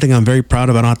 that's one thing I'm very proud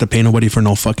of. I don't have to pay nobody for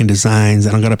no fucking designs.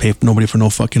 I don't gotta pay nobody for no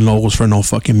fucking logos, for no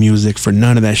fucking music, for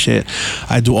none of that shit.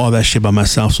 I do all that shit by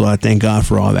myself, so I thank God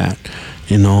for all that.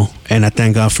 you know. And I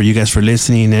thank God for you guys for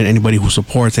listening, and anybody who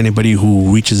supports, anybody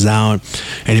who reaches out,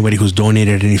 anybody who's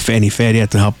donated any feria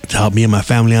to help me and my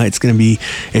family out.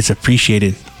 It's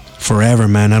appreciated forever,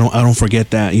 man. I don't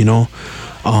forget that, you know.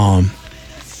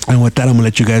 And with that, I'm gonna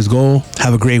let you guys go.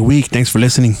 Have a great week. Thanks for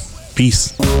listening.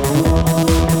 Peace.